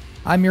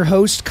 I'm your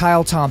host,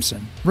 Kyle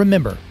Thompson.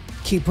 Remember,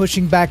 keep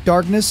pushing back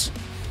darkness,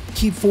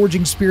 keep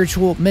forging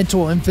spiritual,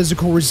 mental, and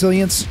physical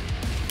resilience,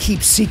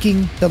 keep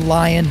seeking the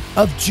Lion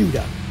of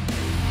Judah.